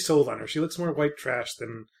not really sold on her. She looks more white trash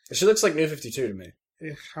than... She looks like New 52 to me.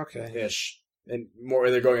 Okay. Ish. And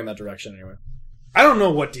more, they're going in that direction anyway. I don't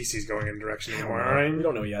know what DC's going in direction anymore, alright? We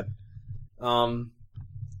don't know yet.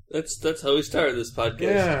 That's how we started this podcast.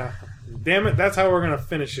 Yeah. Damn it, that's how we're going to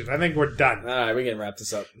finish it. I think we're done. Alright, we can wrap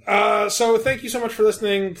this up. So thank you so much for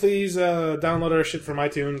listening. Please download our shit from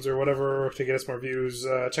iTunes or whatever to get us more views.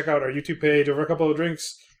 Check out our YouTube page, Over a Couple of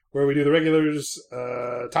Drinks, where we do the regulars,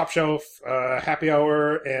 Top Shelf, Happy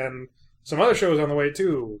Hour, and some other shows on the way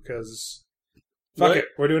too, because fuck it,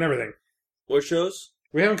 we're doing everything. What shows?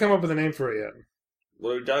 We haven't come up with a name for it yet.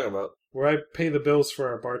 What are we talking about? Where I pay the bills for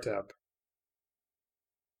our bar tab.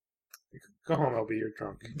 Go home, LB, you're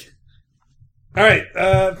drunk. Alright,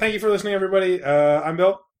 thank you for listening, everybody. I'm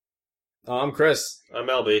Bill. I'm Chris. I'm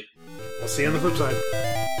LB. I'll see you on the flip side.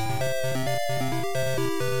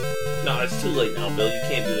 No, it's too late now, Bill. You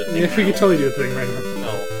can't do the thing. Yeah, we can totally do a thing right now.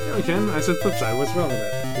 No. Yeah, we can. I said flip side. What's wrong with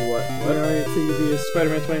that? What? It's the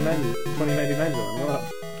Spider-Man 2099 villain. What up?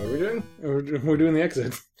 What are we doing? We're doing the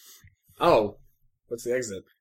exit. Oh. What's the exit?